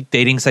see geek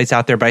dating sites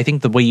out there, but I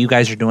think the way you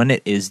guys are doing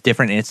it is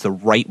different, and it's the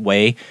right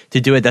way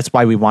to do it. That's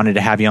why we wanted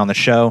to have you on the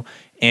show.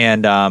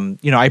 And,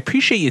 I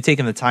appreciate you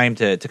taking the time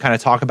to kind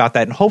of talk about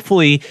that. And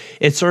hopefully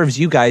it serves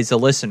you guys, the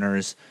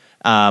listeners,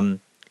 in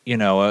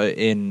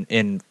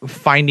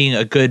finding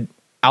a good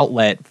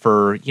outlet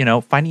for,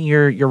 finding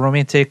your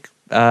romantic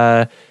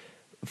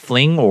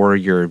fling or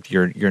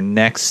your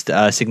next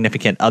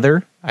significant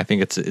other. I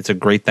think it's a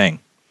great thing.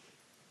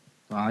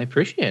 Well, I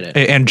appreciate it.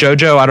 And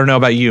JoJo, I don't know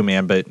about you,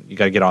 man, but you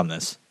got to get on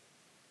this.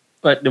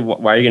 But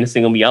why are you going to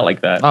single me out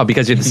like that? Oh,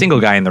 because you're the single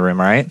guy in the room,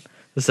 right?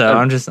 So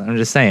I'm just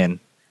saying.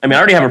 I mean, I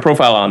already have a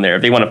profile on there.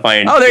 If they want to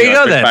find, there you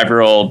go, then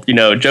 5-year-old,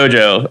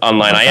 JoJo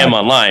online, I am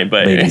online.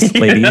 But ladies,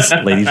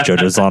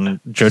 JoJo's on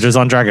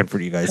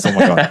Dragonfruit, you guys. Oh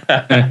my god.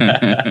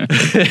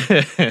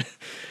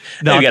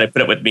 No, you got to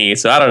put up with me,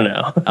 so I don't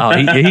know.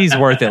 He's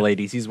worth it,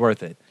 ladies. He's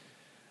worth it.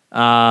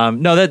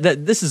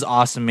 This is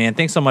awesome, man.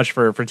 Thanks so much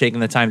for taking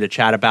the time to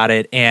chat about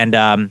it. And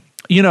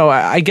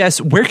I guess,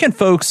 where can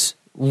folks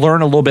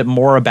learn a little bit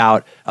more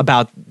about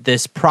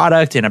this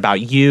product and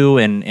about you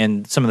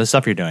and some of the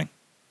stuff you're doing?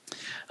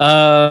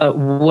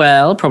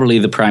 Well, probably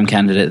the prime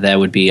candidate there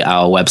would be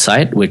our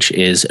website, which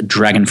is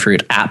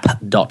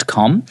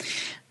dragonfruitapp.com.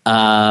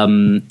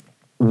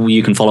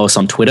 You can follow us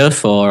on Twitter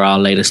for our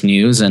latest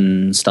news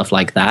and stuff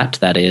like that.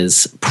 That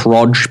is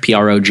Proj,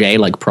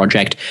 like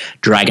Project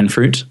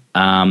Dragonfruit.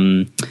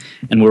 And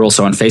we're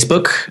also on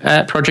Facebook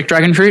at Project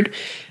Dragonfruit.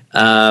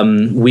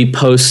 We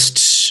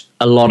post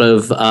a lot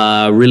of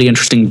really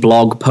interesting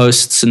blog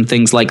posts and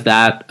things like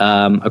that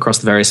across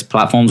the various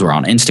platforms. We're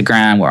on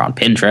Instagram, we're on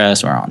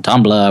Pinterest, we're on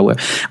Tumblr, we're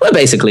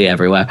basically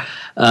everywhere.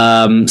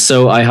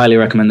 So I highly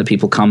recommend that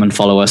people come and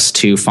follow us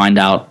to find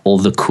out all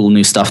the cool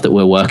new stuff that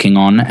we're working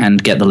on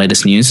and get the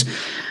latest news.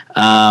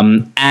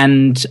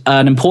 And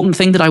an important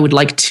thing that I would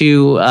like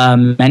to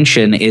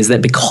mention is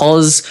that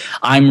because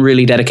I'm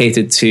really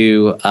dedicated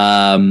to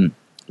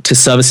to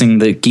servicing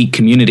the geek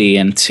community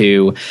and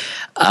to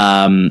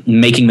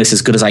making this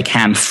as good as I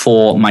can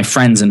for my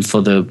friends and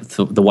for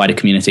the wider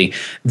community.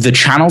 The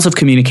channels of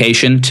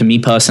communication to me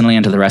personally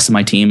and to the rest of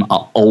my team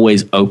are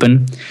always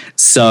open.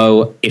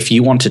 So if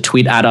you want to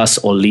tweet at us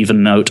or leave a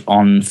note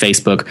on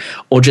Facebook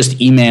or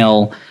just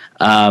email,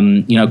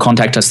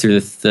 contact us through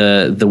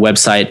the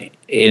website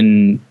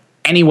in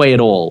any way at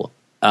all.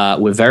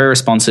 We're very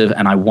responsive,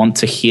 and I want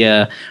to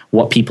hear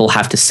what people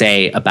have to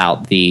say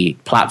about the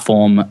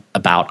platform,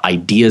 about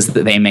ideas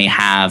that they may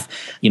have.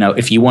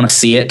 If you want to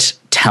see it,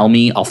 tell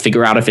me. I'll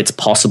figure out if it's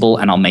possible,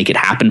 and I'll make it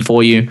happen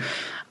for you.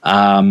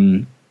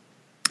 We're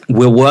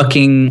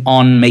working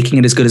on making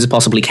it as good as it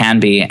possibly can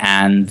be,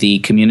 and the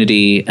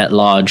community at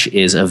large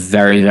is a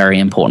very, very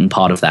important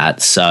part of that.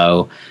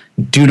 So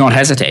do not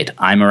hesitate.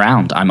 I'm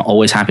around. I'm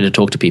always happy to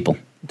talk to people.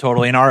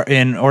 Totally,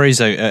 and Ori's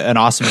an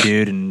awesome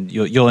dude, and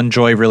you'll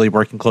enjoy really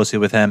working closely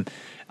with him,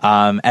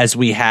 as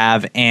we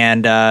have.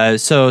 And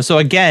so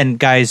again,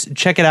 guys,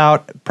 check it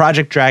out,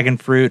 Project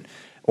Dragonfruit.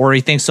 Ori,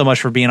 thanks so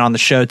much for being on the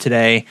show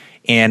today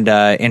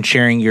and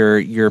sharing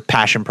your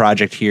passion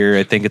project here.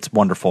 I think it's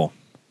wonderful.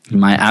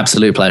 My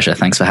absolute pleasure.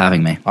 Thanks for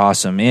having me.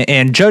 Awesome.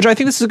 And Jojo, I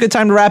think this is a good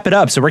time to wrap it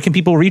up. So where can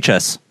people reach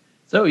us?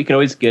 So you can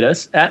always get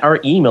us at our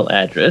email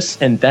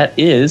address, and that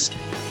is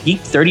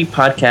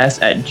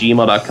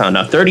geek30podcast@gmail.com.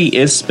 Now, 30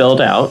 is spelled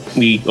out.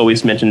 We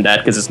always mention that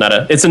because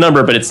it's a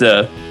number, but it's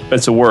a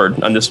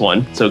word on this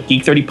one. So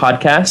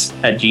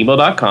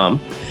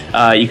geek30podcast@gmail.com.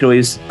 You can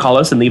always call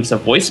us and leave us a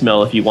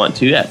voicemail if you want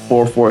to at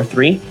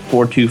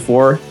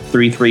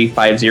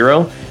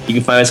 443-424-3350. You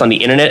can find us on the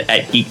internet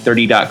at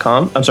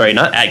geek30.com. I'm sorry,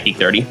 not at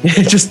geek30,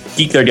 just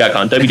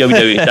geek30.com.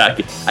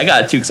 www. I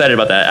got too excited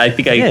about that. I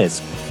think I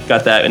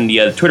got that in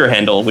the Twitter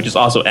handle, which is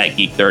also at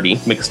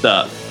geek30, mixed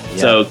up. Yeah.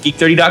 So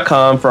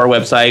geek30.com for our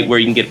website, where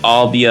you can get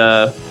all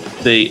the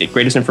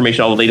greatest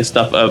information, all the latest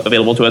stuff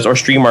available to us, or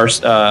stream our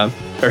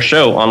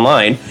show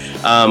online,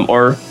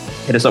 or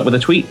hit us up with a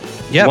tweet.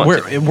 Yeah,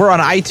 we're on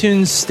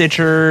iTunes,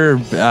 Stitcher,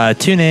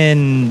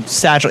 TuneIn,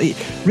 Satchel.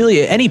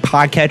 Really, any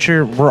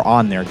podcatcher, we're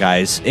on there,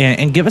 guys.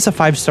 And give us a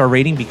 5-star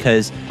rating,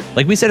 because,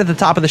 like we said at the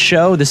top of the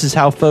show, this is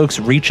how folks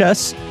reach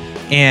us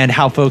and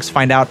how folks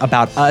find out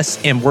about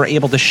us. And we're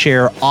able to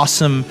share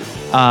awesome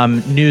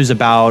news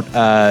about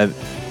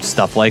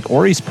stuff like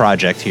Ori's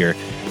project here.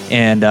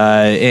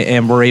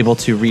 And we're able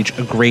to reach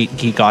a great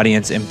geek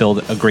audience and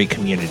build a great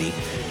community.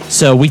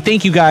 So we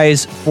thank you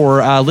guys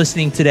for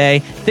listening today.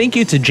 Thank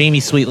you to Jamie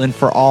Sweetland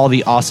for all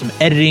the awesome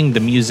editing, the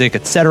music,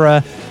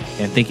 etc.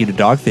 And thank you to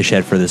Dogfish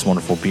Head for this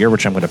wonderful beer,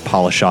 which I'm going to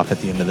polish off at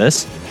the end of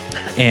this.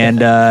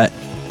 And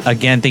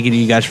again, thank you to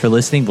you guys for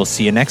listening. We'll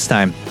see you next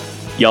time.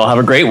 Y'all have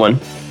a great one.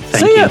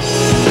 Thank you.